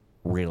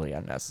really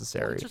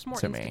unnecessary it's just more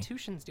to me.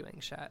 institutions doing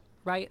shit,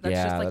 right? That's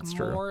Yeah, just like that's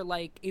true. more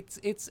like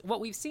it's what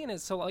we've seen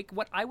is so like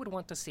what I would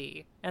want to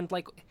see, and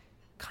like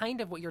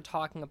kind of what you're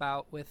talking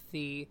about with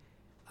the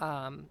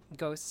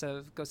Ghosts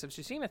of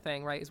Tsushima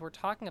thing, right? Is we're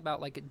talking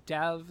about like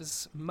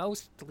devs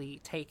mostly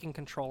taking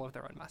control of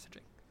their own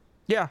messaging.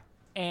 Yeah.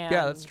 And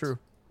Yeah, that's true.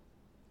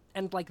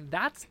 And like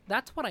that's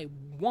what I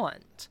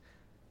want.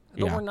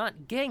 But Yeah. we're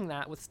not getting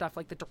that with stuff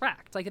like the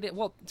Direct. Like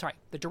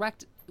the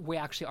Direct we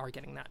actually are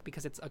getting that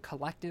because it's a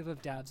collective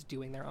of devs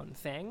doing their own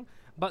thing.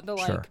 But the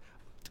Sure. like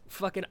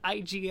fucking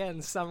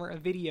IGN Summer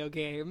of Video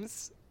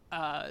Games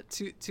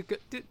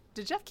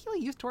did Jeff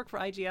Keighley used to work for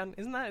IGN?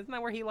 Isn't that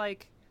where he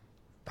like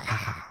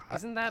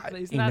isn't that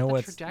the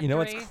trajectory? You know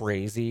what's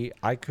crazy?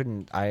 I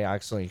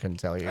actually couldn't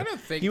tell you. I don't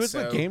think he was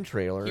so. with Game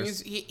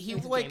Trailers. He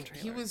was like Game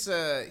he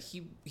Trailer.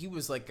 he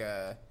was like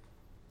a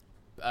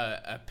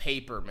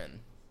paperman.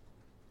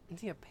 Is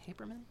he a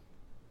paperman?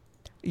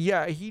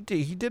 Yeah, he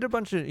did a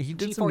bunch of some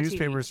G4 TV,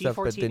 newspaper stuff,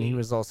 G4 but then he TV.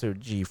 was also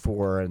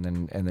G4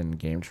 and then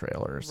Game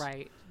Trailers.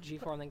 Right.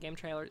 G4 and then Game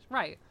Trailers.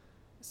 Right.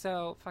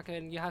 So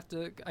fucking you have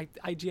to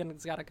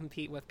IGN's got to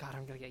compete with God,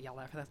 I'm going to get yelled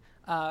at for this.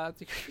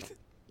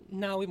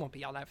 No, we won't be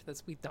yelled at for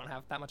this. We don't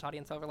have that much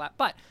audience overlap.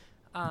 But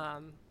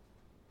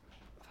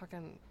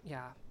fucking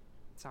yeah.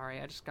 Sorry,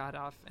 I just got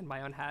off in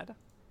my own head.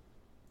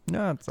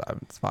 No,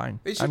 it's fine.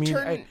 They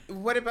should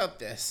what about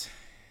this?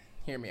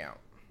 Hear me out.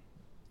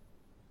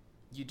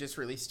 You just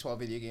release 12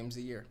 video games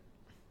a year.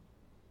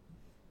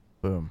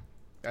 Boom.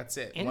 That's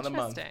it. One a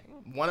month.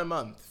 Interesting. One a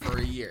month for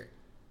a year.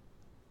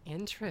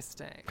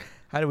 Interesting.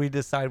 How do we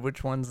decide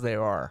which ones they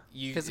are?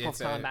 Physical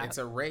combat. It's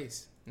a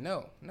race.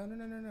 No.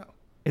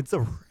 It's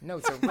a No,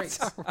 it's a race.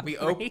 a we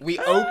race? we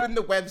open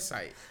the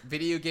website,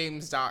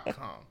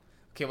 videogames.com.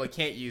 Okay, well, I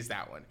can't use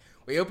that one.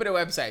 We open a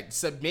website,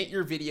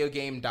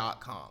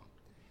 submityourvideogame.com.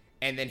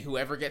 And then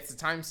whoever gets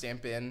the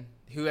timestamp in,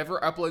 whoever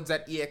uploads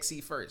that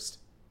EXE first.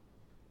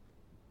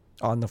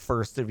 on the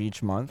first of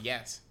each month.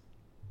 Yes.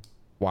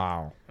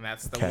 Wow. And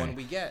that's the Okay. one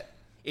we get.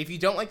 If you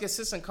don't like the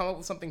system, come up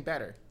with something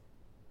better.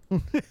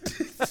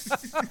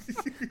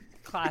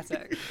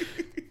 Classic.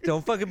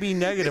 Don't fucking be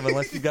negative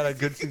unless you've got a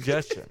good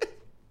suggestion.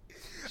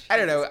 I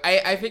don't know.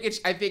 I think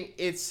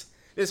it's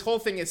this whole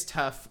thing is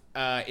tough.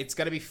 It's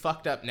gonna be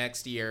fucked up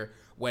next year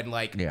when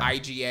like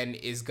IGN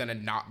is gonna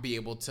not be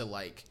able to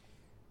like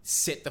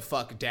sit the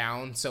fuck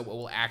down. So what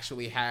we'll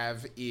actually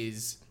have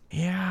is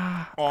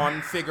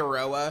on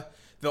Figueroa,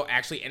 they'll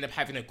actually end up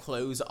having to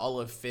close all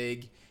of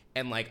Fig,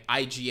 and like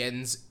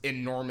IGN's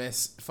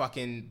enormous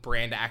fucking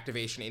brand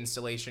activation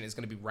installation is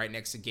gonna be right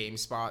next to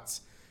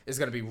GameSpot's. Is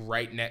gonna be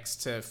right next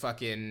to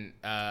fucking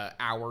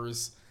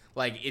ours.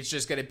 Like, it's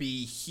just going to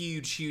be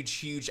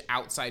huge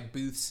outside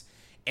booths.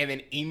 And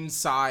then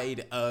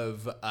inside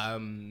of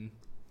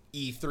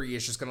E3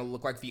 is just going to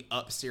look like the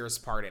upstairs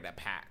part at a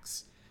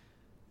PAX.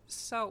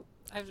 So,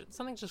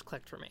 something just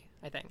clicked for me,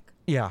 I think.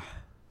 Yeah.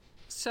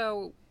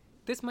 So,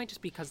 this might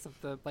just be because of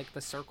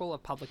the circle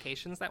of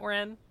publications that we're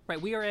in.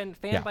 Right, we are in,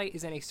 Fanbyte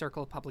is in a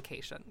circle of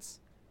publications.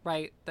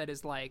 Right, that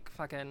is like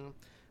fucking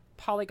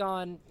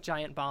Polygon,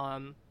 Giant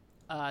Bomb,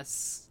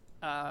 us,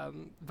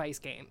 Vice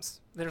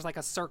Games. There's like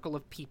a circle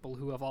of people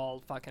who have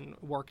all fucking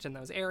worked in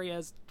those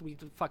areas. We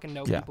fucking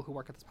know people who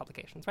work at those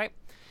publications, right?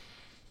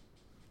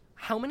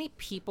 How many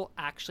people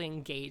actually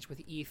engage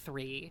with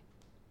E3?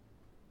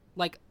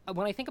 Like,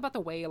 when I think about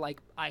the way,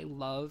 like, I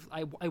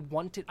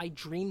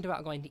dreamed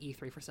about going to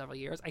E3 for several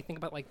years. I think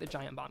about, like, the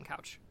Giant Bomb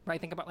couch, right? I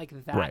think about,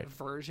 like, that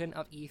version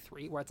of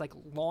E3 where it's, like,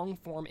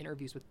 long-form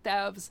interviews with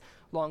devs,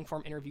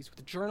 long-form interviews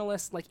with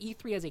journalists. Like,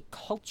 E3 as a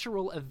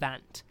cultural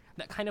event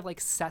that kind of, like,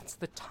 sets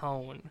the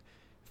tone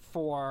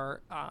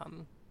for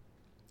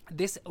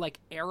this, like,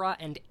 era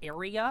and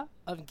area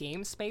of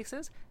game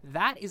spaces.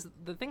 That is,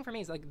 the thing for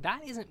me is, like,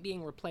 that isn't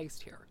being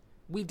replaced here.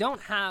 We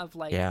don't have,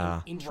 like,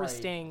 an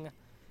interesting...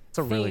 It's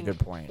a really good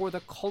point. For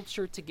the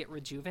culture to get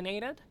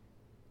rejuvenated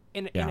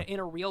in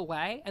a real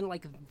way, and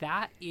like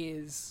that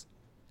is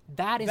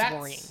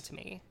worrying to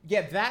me.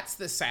 Yeah, that's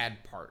the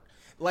sad part.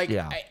 Like,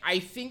 I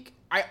think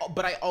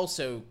but I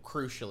also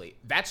crucially,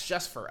 that's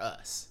just for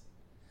us.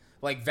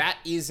 Like, that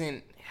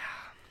isn't.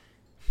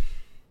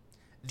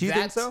 Do you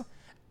think so?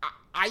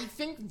 I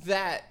think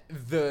that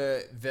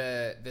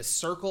the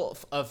circle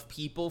of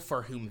people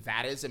for whom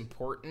that is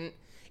important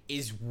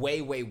is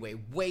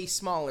way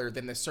smaller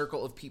than the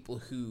circle of people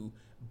who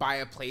buy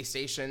a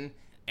PlayStation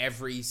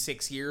every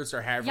 6 years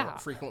or however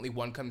frequently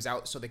one comes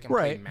out so they can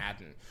play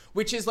Madden.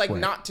 Which is, like,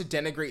 not to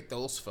denigrate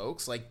those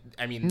folks. Like,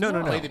 I mean,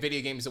 play the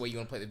video games the way you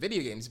want to play the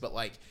video games, but,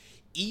 like,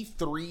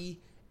 E3,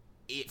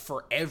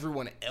 for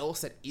everyone else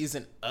that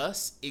isn't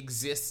us,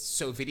 exists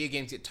so video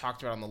games get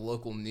talked about on the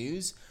local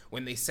news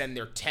when they send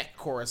their tech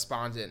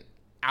correspondent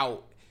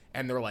out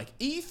and they're like,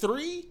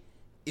 E3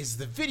 is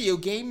the video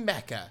game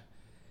mecca.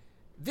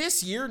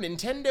 This year,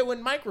 Nintendo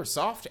and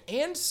Microsoft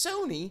and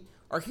Sony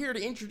are here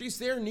to introduce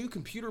their new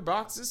computer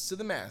boxes to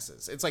the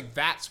masses. It's like,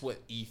 that's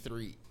what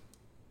E3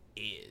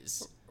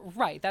 is.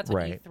 Right, that's what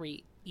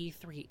Right.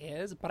 E3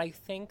 is, but I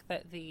think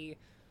that the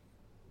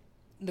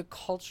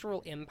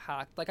cultural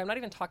impact, like, I'm not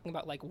even talking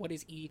about like what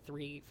is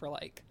E3 for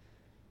like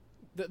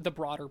the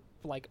broader,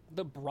 like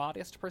the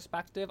broadest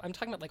perspective. I'm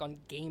talking about like on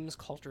games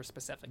culture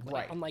specifically,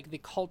 Right. on like the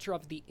culture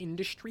of the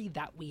industry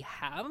that we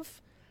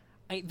have.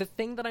 The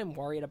thing that I'm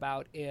worried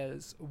about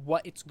is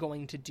what it's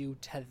going to do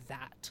to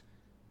that.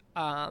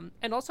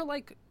 And also,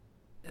 like,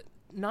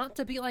 not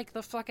to be like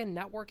the fucking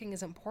networking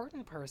is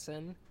important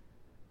person,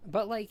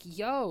 but like,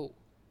 yo,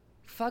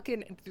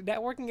 fucking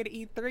networking at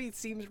E3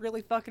 seems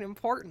really fucking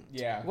important.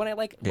 Yeah. When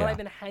when Yeah. I've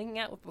been hanging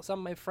out with some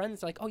of my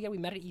friends, like, oh yeah, we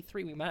met at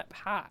E3, we met at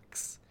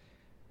PAX,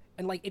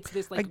 and like it's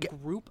this like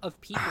group of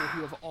people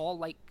who have all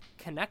like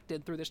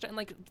connected through this shit. And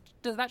like,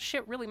 does that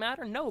shit really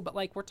matter? No, but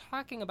like we're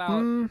talking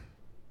about.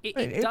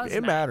 It does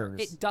it matter.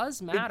 matters. It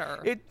does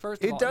matter.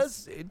 First of it all,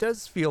 does. It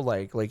does feel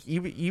like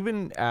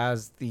even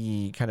as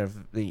the kind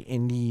of the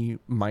indie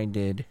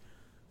minded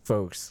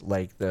folks,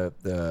 like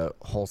the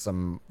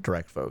wholesome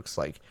direct folks,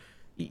 like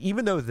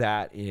even though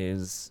that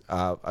is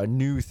a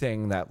new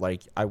thing that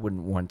like I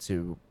wouldn't want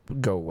to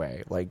go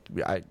away. Like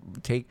I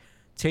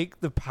take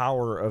the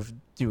power of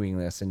doing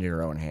this into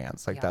your own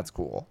hands. Like Yeah. that's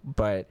cool.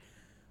 But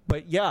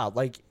yeah,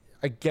 like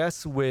I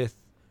guess with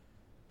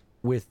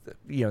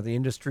you know the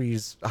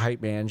industry's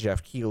hype man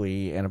Jeff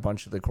Keighley and a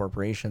bunch of the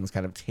corporations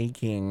kind of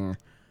taking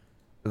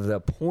the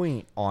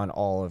point on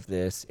all of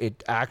this,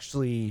 it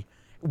actually,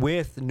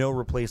 with no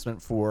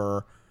replacement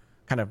for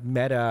kind of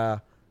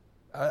meta,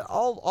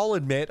 I'll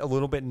admit a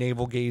little bit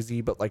navel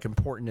gazy, but like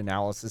important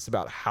analysis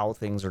about how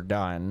things are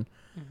done.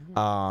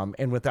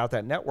 And without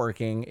that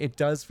networking, it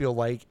does feel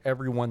like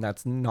everyone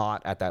that's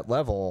not at that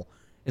level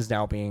is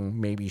now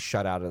being maybe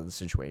shut out of the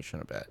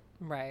situation a bit.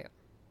 right?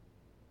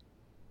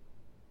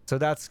 So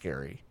that's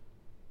scary.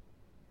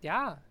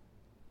 Yeah.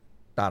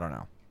 I don't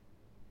know.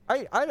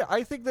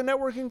 I think the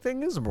networking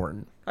thing is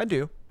important. I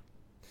do.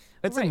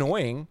 It's Right.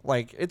 annoying.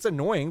 Like it's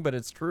annoying, but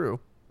it's true.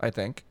 I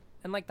think.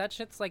 And like that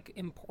shit's like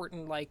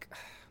important. Like,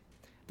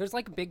 there's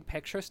like big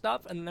picture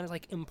stuff, and then there's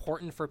like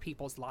important for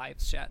people's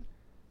lives shit.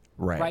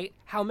 Right?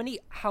 How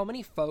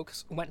many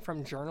folks went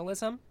from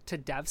journalism to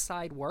dev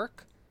side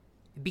work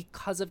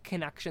because of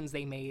connections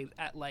they made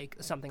at like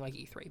something like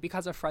E3,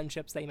 because of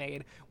friendships they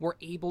made, were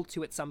able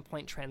to at some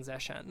point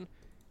transition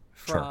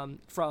from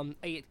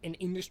an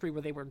industry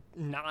where they were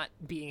not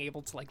being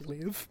able to like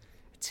live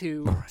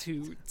to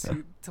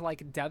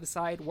like dev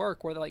side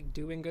work where they're like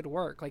doing good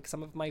work. Like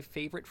some of my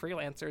favorite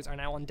freelancers are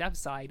now on dev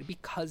side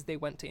because they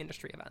went to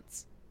industry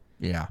events.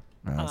 Yeah,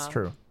 that's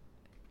true.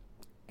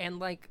 And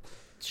like,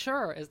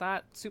 sure, is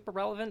that super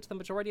relevant to the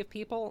majority of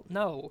people?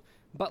 No,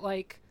 but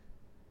like,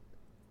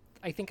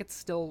 I think it's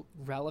still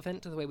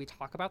relevant to the way we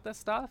talk about this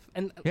stuff,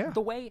 and Yeah.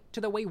 the way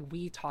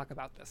we talk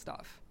about this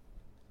stuff,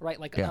 right?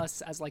 Like Yeah.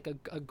 us as like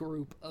a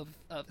group of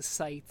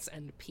sites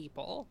and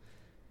people.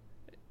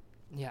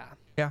 Yeah,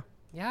 Yeah,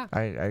 yeah,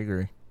 I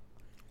agree.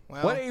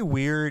 Well, What a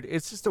weird.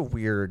 It's just a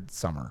weird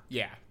summer.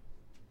 yeah.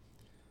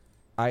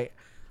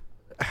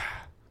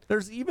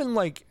 There's even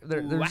like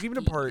there's even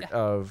a part Wacky.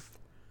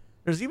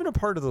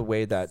 of the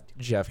way that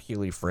Jeff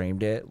Keighley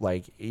framed it.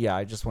 Like, yeah,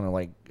 I just want to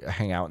like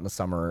hang out in the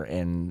summer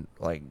and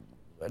like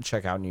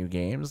check out new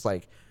games.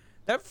 Like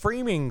that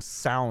framing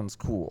sounds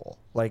cool.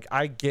 Like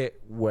I get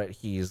what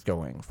he's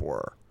going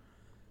for.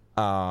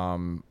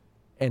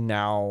 And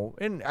now,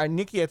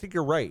 Nikki, I think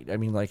you're right. I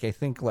mean, like I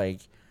think like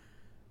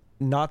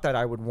not that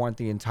I would want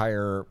the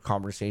entire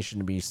conversation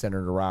to be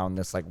centered around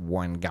this like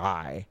one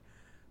guy,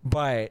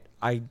 but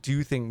I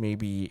do think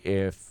maybe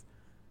if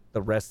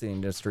the rest of the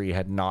industry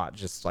had not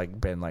just like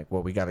been like,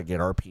 well, we got to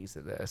get our piece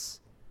of this,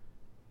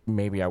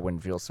 maybe I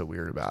wouldn't feel so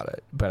weird about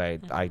it. But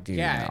I do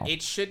Yeah, now.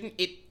 it shouldn't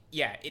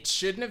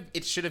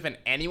have been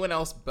anyone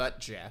else but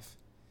Jeff.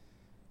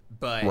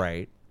 But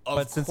Right. of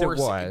But since it course,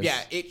 was.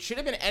 yeah, it should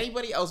have been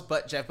anybody else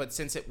but Jeff, but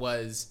since it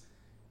was,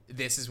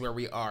 this is where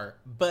we are.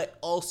 But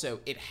also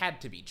it had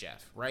to be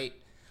Jeff, right?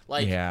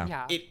 Like Yeah.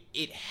 Yeah.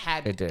 it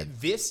had It did.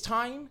 this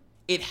time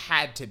it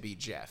had to be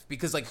Jeff,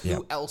 because like who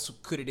Yep. else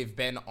could it have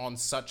been on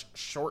such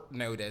short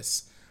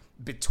notice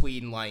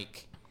between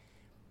like,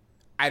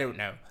 I don't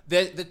know,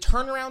 the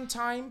turnaround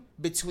time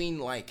between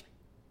like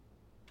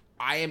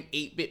I am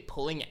 8-bit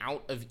pulling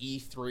out of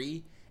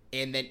E3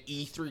 and then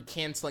E3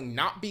 canceling,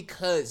 not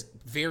because,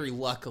 very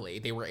luckily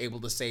they were able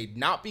to say,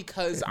 not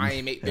because I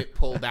am 8-bit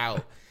pulled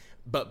out,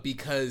 but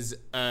because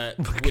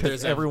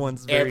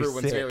everyone's very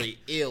sick. very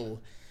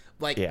ill.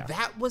 Like Yeah.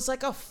 that was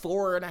like a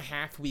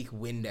 4.5 week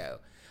window.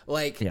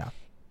 Like Yeah.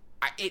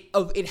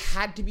 it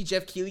had to be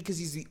Jeff Keighley because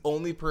he's the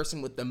only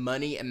person with the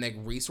money and the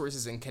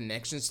resources and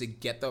connections to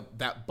get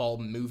that ball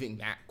moving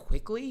that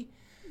quickly.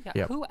 yeah.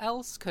 Yep. Who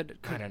else could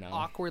don't know.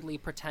 awkwardly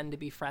pretend to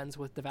be friends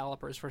with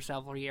developers for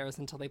several years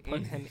until they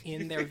put him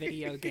in their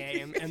video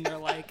game and they're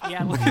like,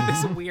 yeah, look at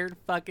this weird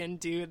fucking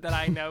dude that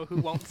I know who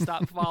won't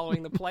stop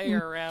following the player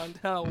around.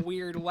 Oh,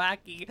 weird,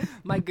 wacky.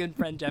 My good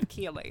friend Jeff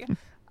Keighley.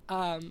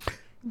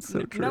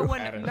 So true.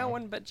 No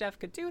one but Jeff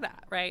could do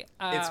that, right?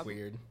 It's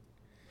weird.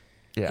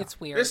 Yeah. It's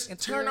weird. Just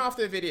It's turn weird. off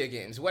the video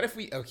games. What if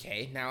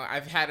now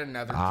I've had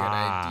another good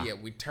idea.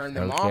 We turn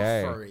them off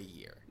okay. for a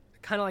year.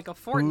 Kind of like a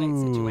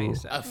Fortnite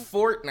situation. A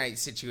Fortnite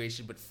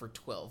situation, but for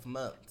 12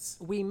 months.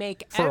 We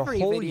make For a every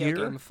whole video year?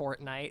 game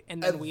Fortnite,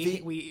 and then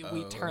we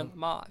Oh. turn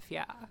them off.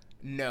 Yeah.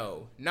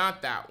 No,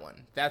 not that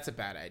one. That's a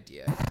bad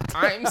idea.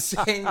 I'm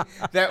saying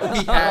that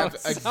we have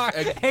Sorry.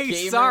 a Hey,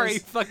 gamers- sorry,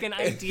 fucking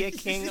idea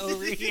king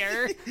over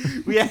here.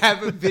 We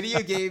have a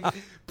video game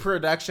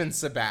production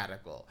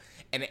sabbatical,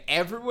 and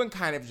everyone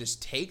kind of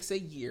just takes a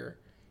year,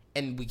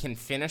 and we can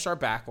finish our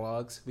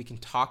backlogs. We can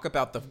talk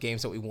about the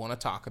games that we want to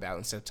talk about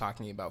instead of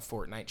talking about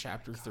Fortnite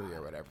Chapter 3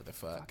 or whatever the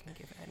fuck. I can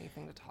give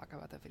anything to talk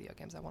about the video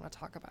games I want to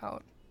talk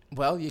about.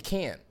 Well, you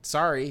can't.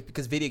 Sorry,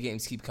 because video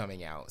games keep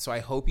coming out. So I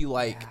hope you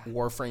like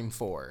Warframe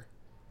 4.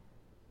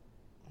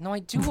 No, I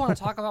do want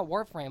to talk about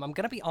Warframe. I'm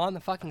gonna be on the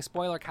fucking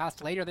spoiler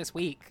cast later this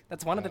week.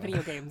 That's one of the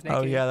video games, Nikki.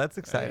 Oh yeah, that's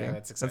exciting.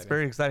 that's exciting.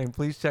 very exciting.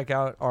 Please check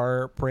out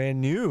our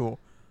brand new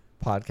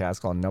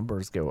podcast called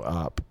Numbers Go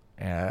Up.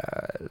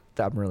 I'm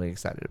really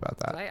excited about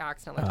Did that. I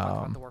accidentally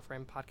talk about the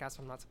Warframe podcast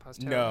when I'm not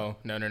supposed to? No.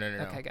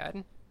 Okay,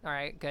 good. All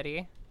right,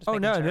 goody. Just Oh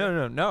making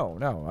no, sure.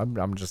 no!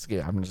 I'm just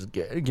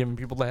giving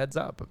people the heads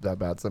up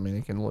about something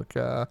they can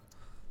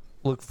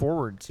look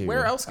forward to.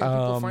 Where else can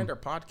people find our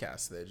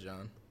podcast there,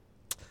 John?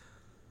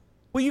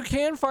 Well, you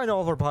can find all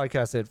of our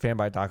podcasts at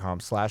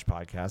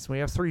fanbyte.com/podcast. We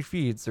have 3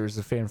 feeds. There's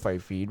the Fan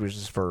Fight feed, which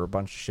is for a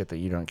bunch of shit that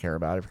you don't care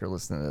about if you're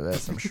listening to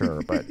this, I'm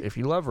sure. But if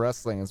you love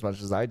wrestling as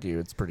much as I do,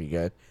 it's pretty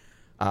good.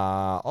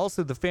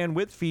 Also, the Fan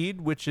Width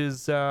feed, which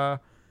is, our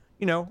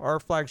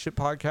flagship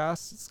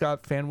podcast. It's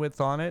got Fan Width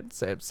on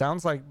it. It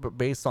sounds like,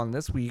 based on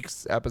this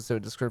week's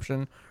episode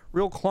description,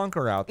 real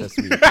clunker out this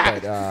week.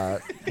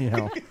 But,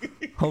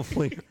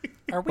 hopefully...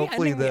 Are we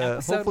hopefully ending the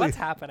episode? hopefully- What's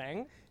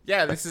happening?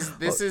 Yeah, this is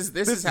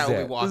how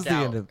we walk This is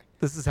out. the end.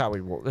 This is how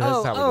we will. This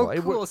is how we Oh, will. It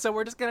would- cool. So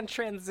we're just gonna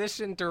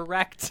transition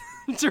direct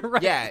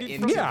Yeah, from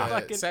into the the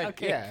fucking.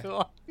 Okay, yeah.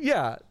 cool.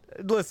 Yeah,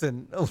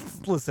 listen,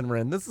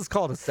 Ren. This is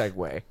called a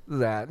segue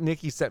that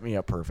Nikki set me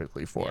up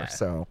perfectly for. Yeah.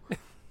 So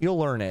you'll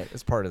learn it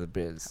as part of the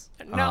biz.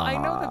 No, I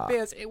know the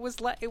biz. It was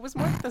more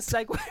like the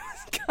segue was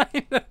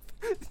kind of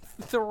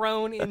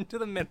thrown into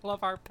the middle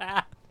of our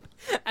path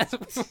as we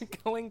were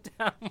going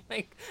down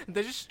like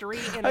the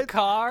street in a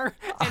car,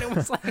 and it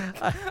was like,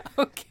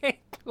 okay,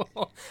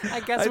 cool.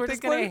 I guess we're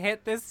just gonna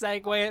hit this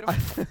segue at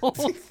full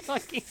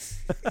fucking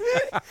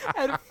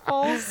at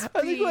full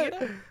speed.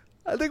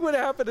 I think what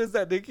happened is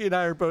that Nikki and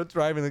I are both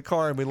driving the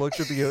car, and we looked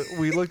at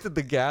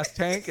the gas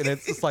tank, and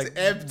it's just like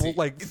empty.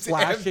 like It's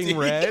flashing empty.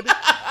 red.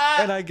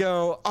 And I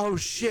go, oh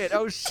shit,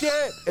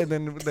 and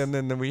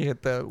then we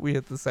hit the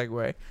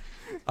segue.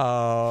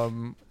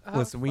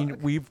 Listen,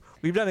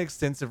 we've done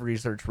extensive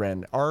research,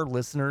 Ren. Our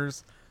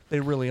listeners, they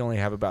really only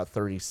have about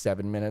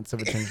 37 minutes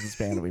of attention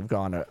span. We've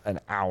gone an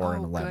hour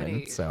and 11,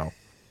 goody. so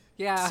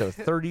Yeah.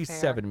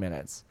 37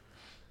 minutes.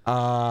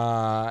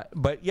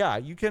 But yeah,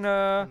 you can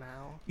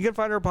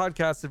find our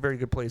podcast at very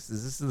good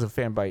places. This is a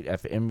Fanbyte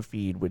FM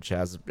feed, which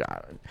has,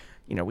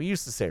 we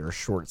used to say our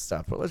short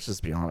stuff, but let's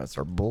just be honest,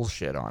 our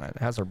bullshit on it.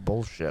 It has our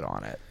bullshit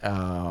on it.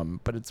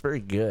 But it's very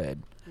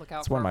good. Look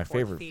out It's one of for my our fourth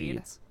favorite feed.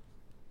 feeds.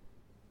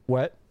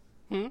 What?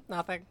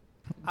 Nothing.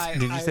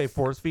 Did you say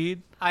fourth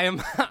feed? I am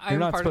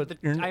not part of supposed-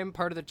 you're I am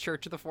part of the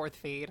Church of the Fourth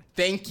Feed.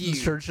 Thank you.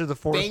 Church of the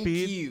Fourth Thank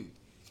feed? you.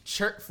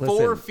 Four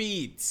Listen.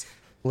 feeds.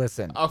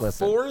 Listen. A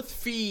fourth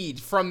feed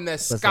from the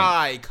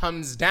sky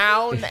comes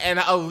down and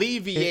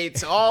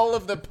alleviates all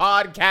of the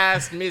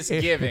podcast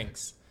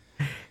misgivings.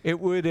 It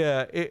would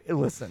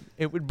listen.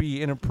 It would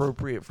be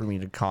inappropriate for me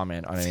to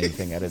comment on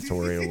anything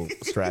editorial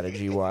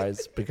strategy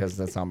wise because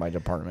that's not my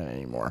department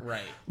anymore.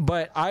 Right.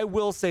 But I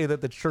will say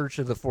that the Church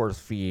of the Fourth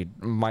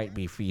Feed might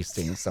be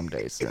feasting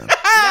someday soon.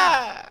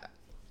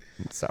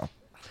 So,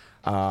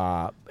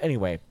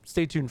 anyway,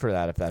 stay tuned for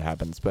that if that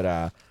happens.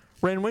 But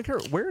Ren,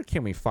 where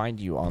can we find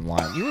you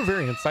online? You were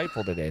very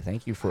insightful today.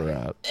 Thank you for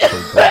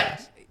joining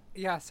us.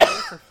 Yeah,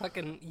 sorry for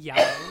fucking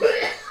yelling.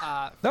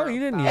 No, for you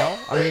didn't about- yell.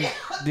 I mean,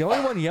 the only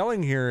one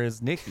yelling here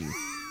is Nikki.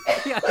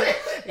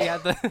 Yeah,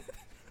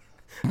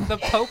 the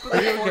Pope of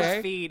the you Fourth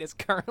okay? Feed is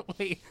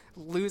currently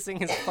losing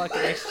his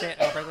fucking shit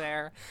over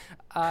there.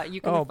 You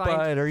can Oh, find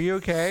bud, are you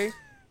okay?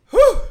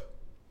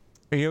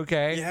 Are you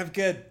okay? Yeah, I'm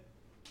good.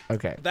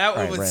 Okay. That All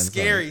one right, was Ren's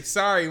scary. done.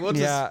 Sorry. We'll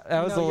just. Yeah,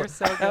 that was No, a you're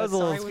so that good. was a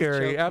little Sorry, I was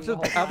scary. joking the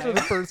whole After the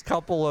time. first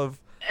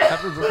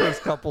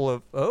couple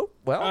of oh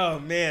well. Oh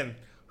man,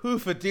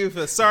 hoofa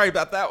doofa. Sorry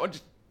about that one.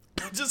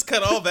 Just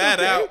cut all that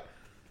out.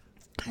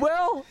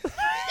 Well,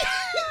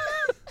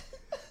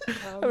 I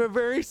have a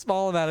very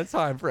small amount of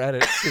time for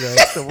edits today,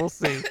 so we'll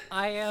see.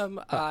 I am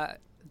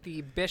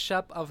the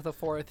Bishop of the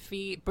Fourth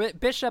Feed,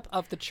 Bishop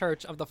of the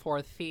Church of the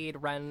Fourth Feed,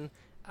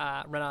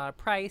 Renata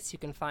Price. You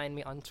can find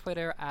me on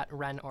Twitter at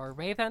Ren or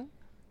Raven.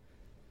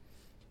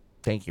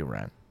 Thank you,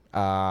 Ren.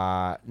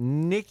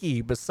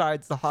 Nikki,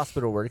 besides the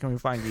hospital, where can we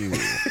find you?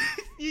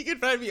 You can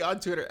find me on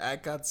Twitter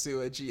at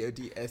Godsua,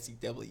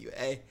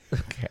 Godsewa.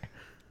 Okay.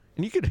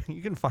 And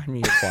you can find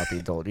me at Floppy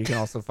Adult. You can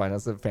also find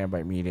us at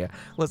Fanbyte Media.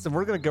 Listen,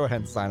 we're gonna go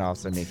ahead and sign off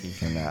so Nikki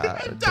can.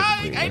 I'm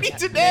dying. I need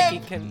to Nikki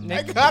nap. can, I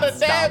Nikki got can a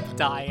nap. stop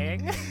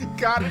dying.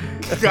 Got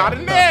a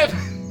nap.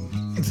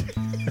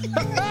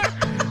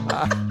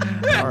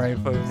 All right,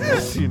 folks. We'll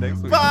see you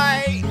next week.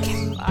 Bye.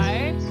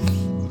 Bye.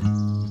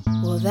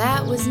 Well,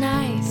 that was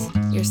nice.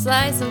 Your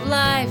slice of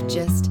life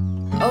just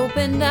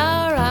opened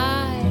our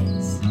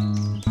eyes.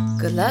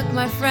 Good luck,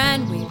 my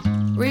friend.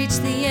 We've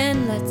reached the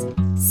end. Let's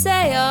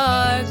say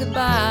our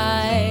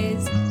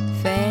goodbyes.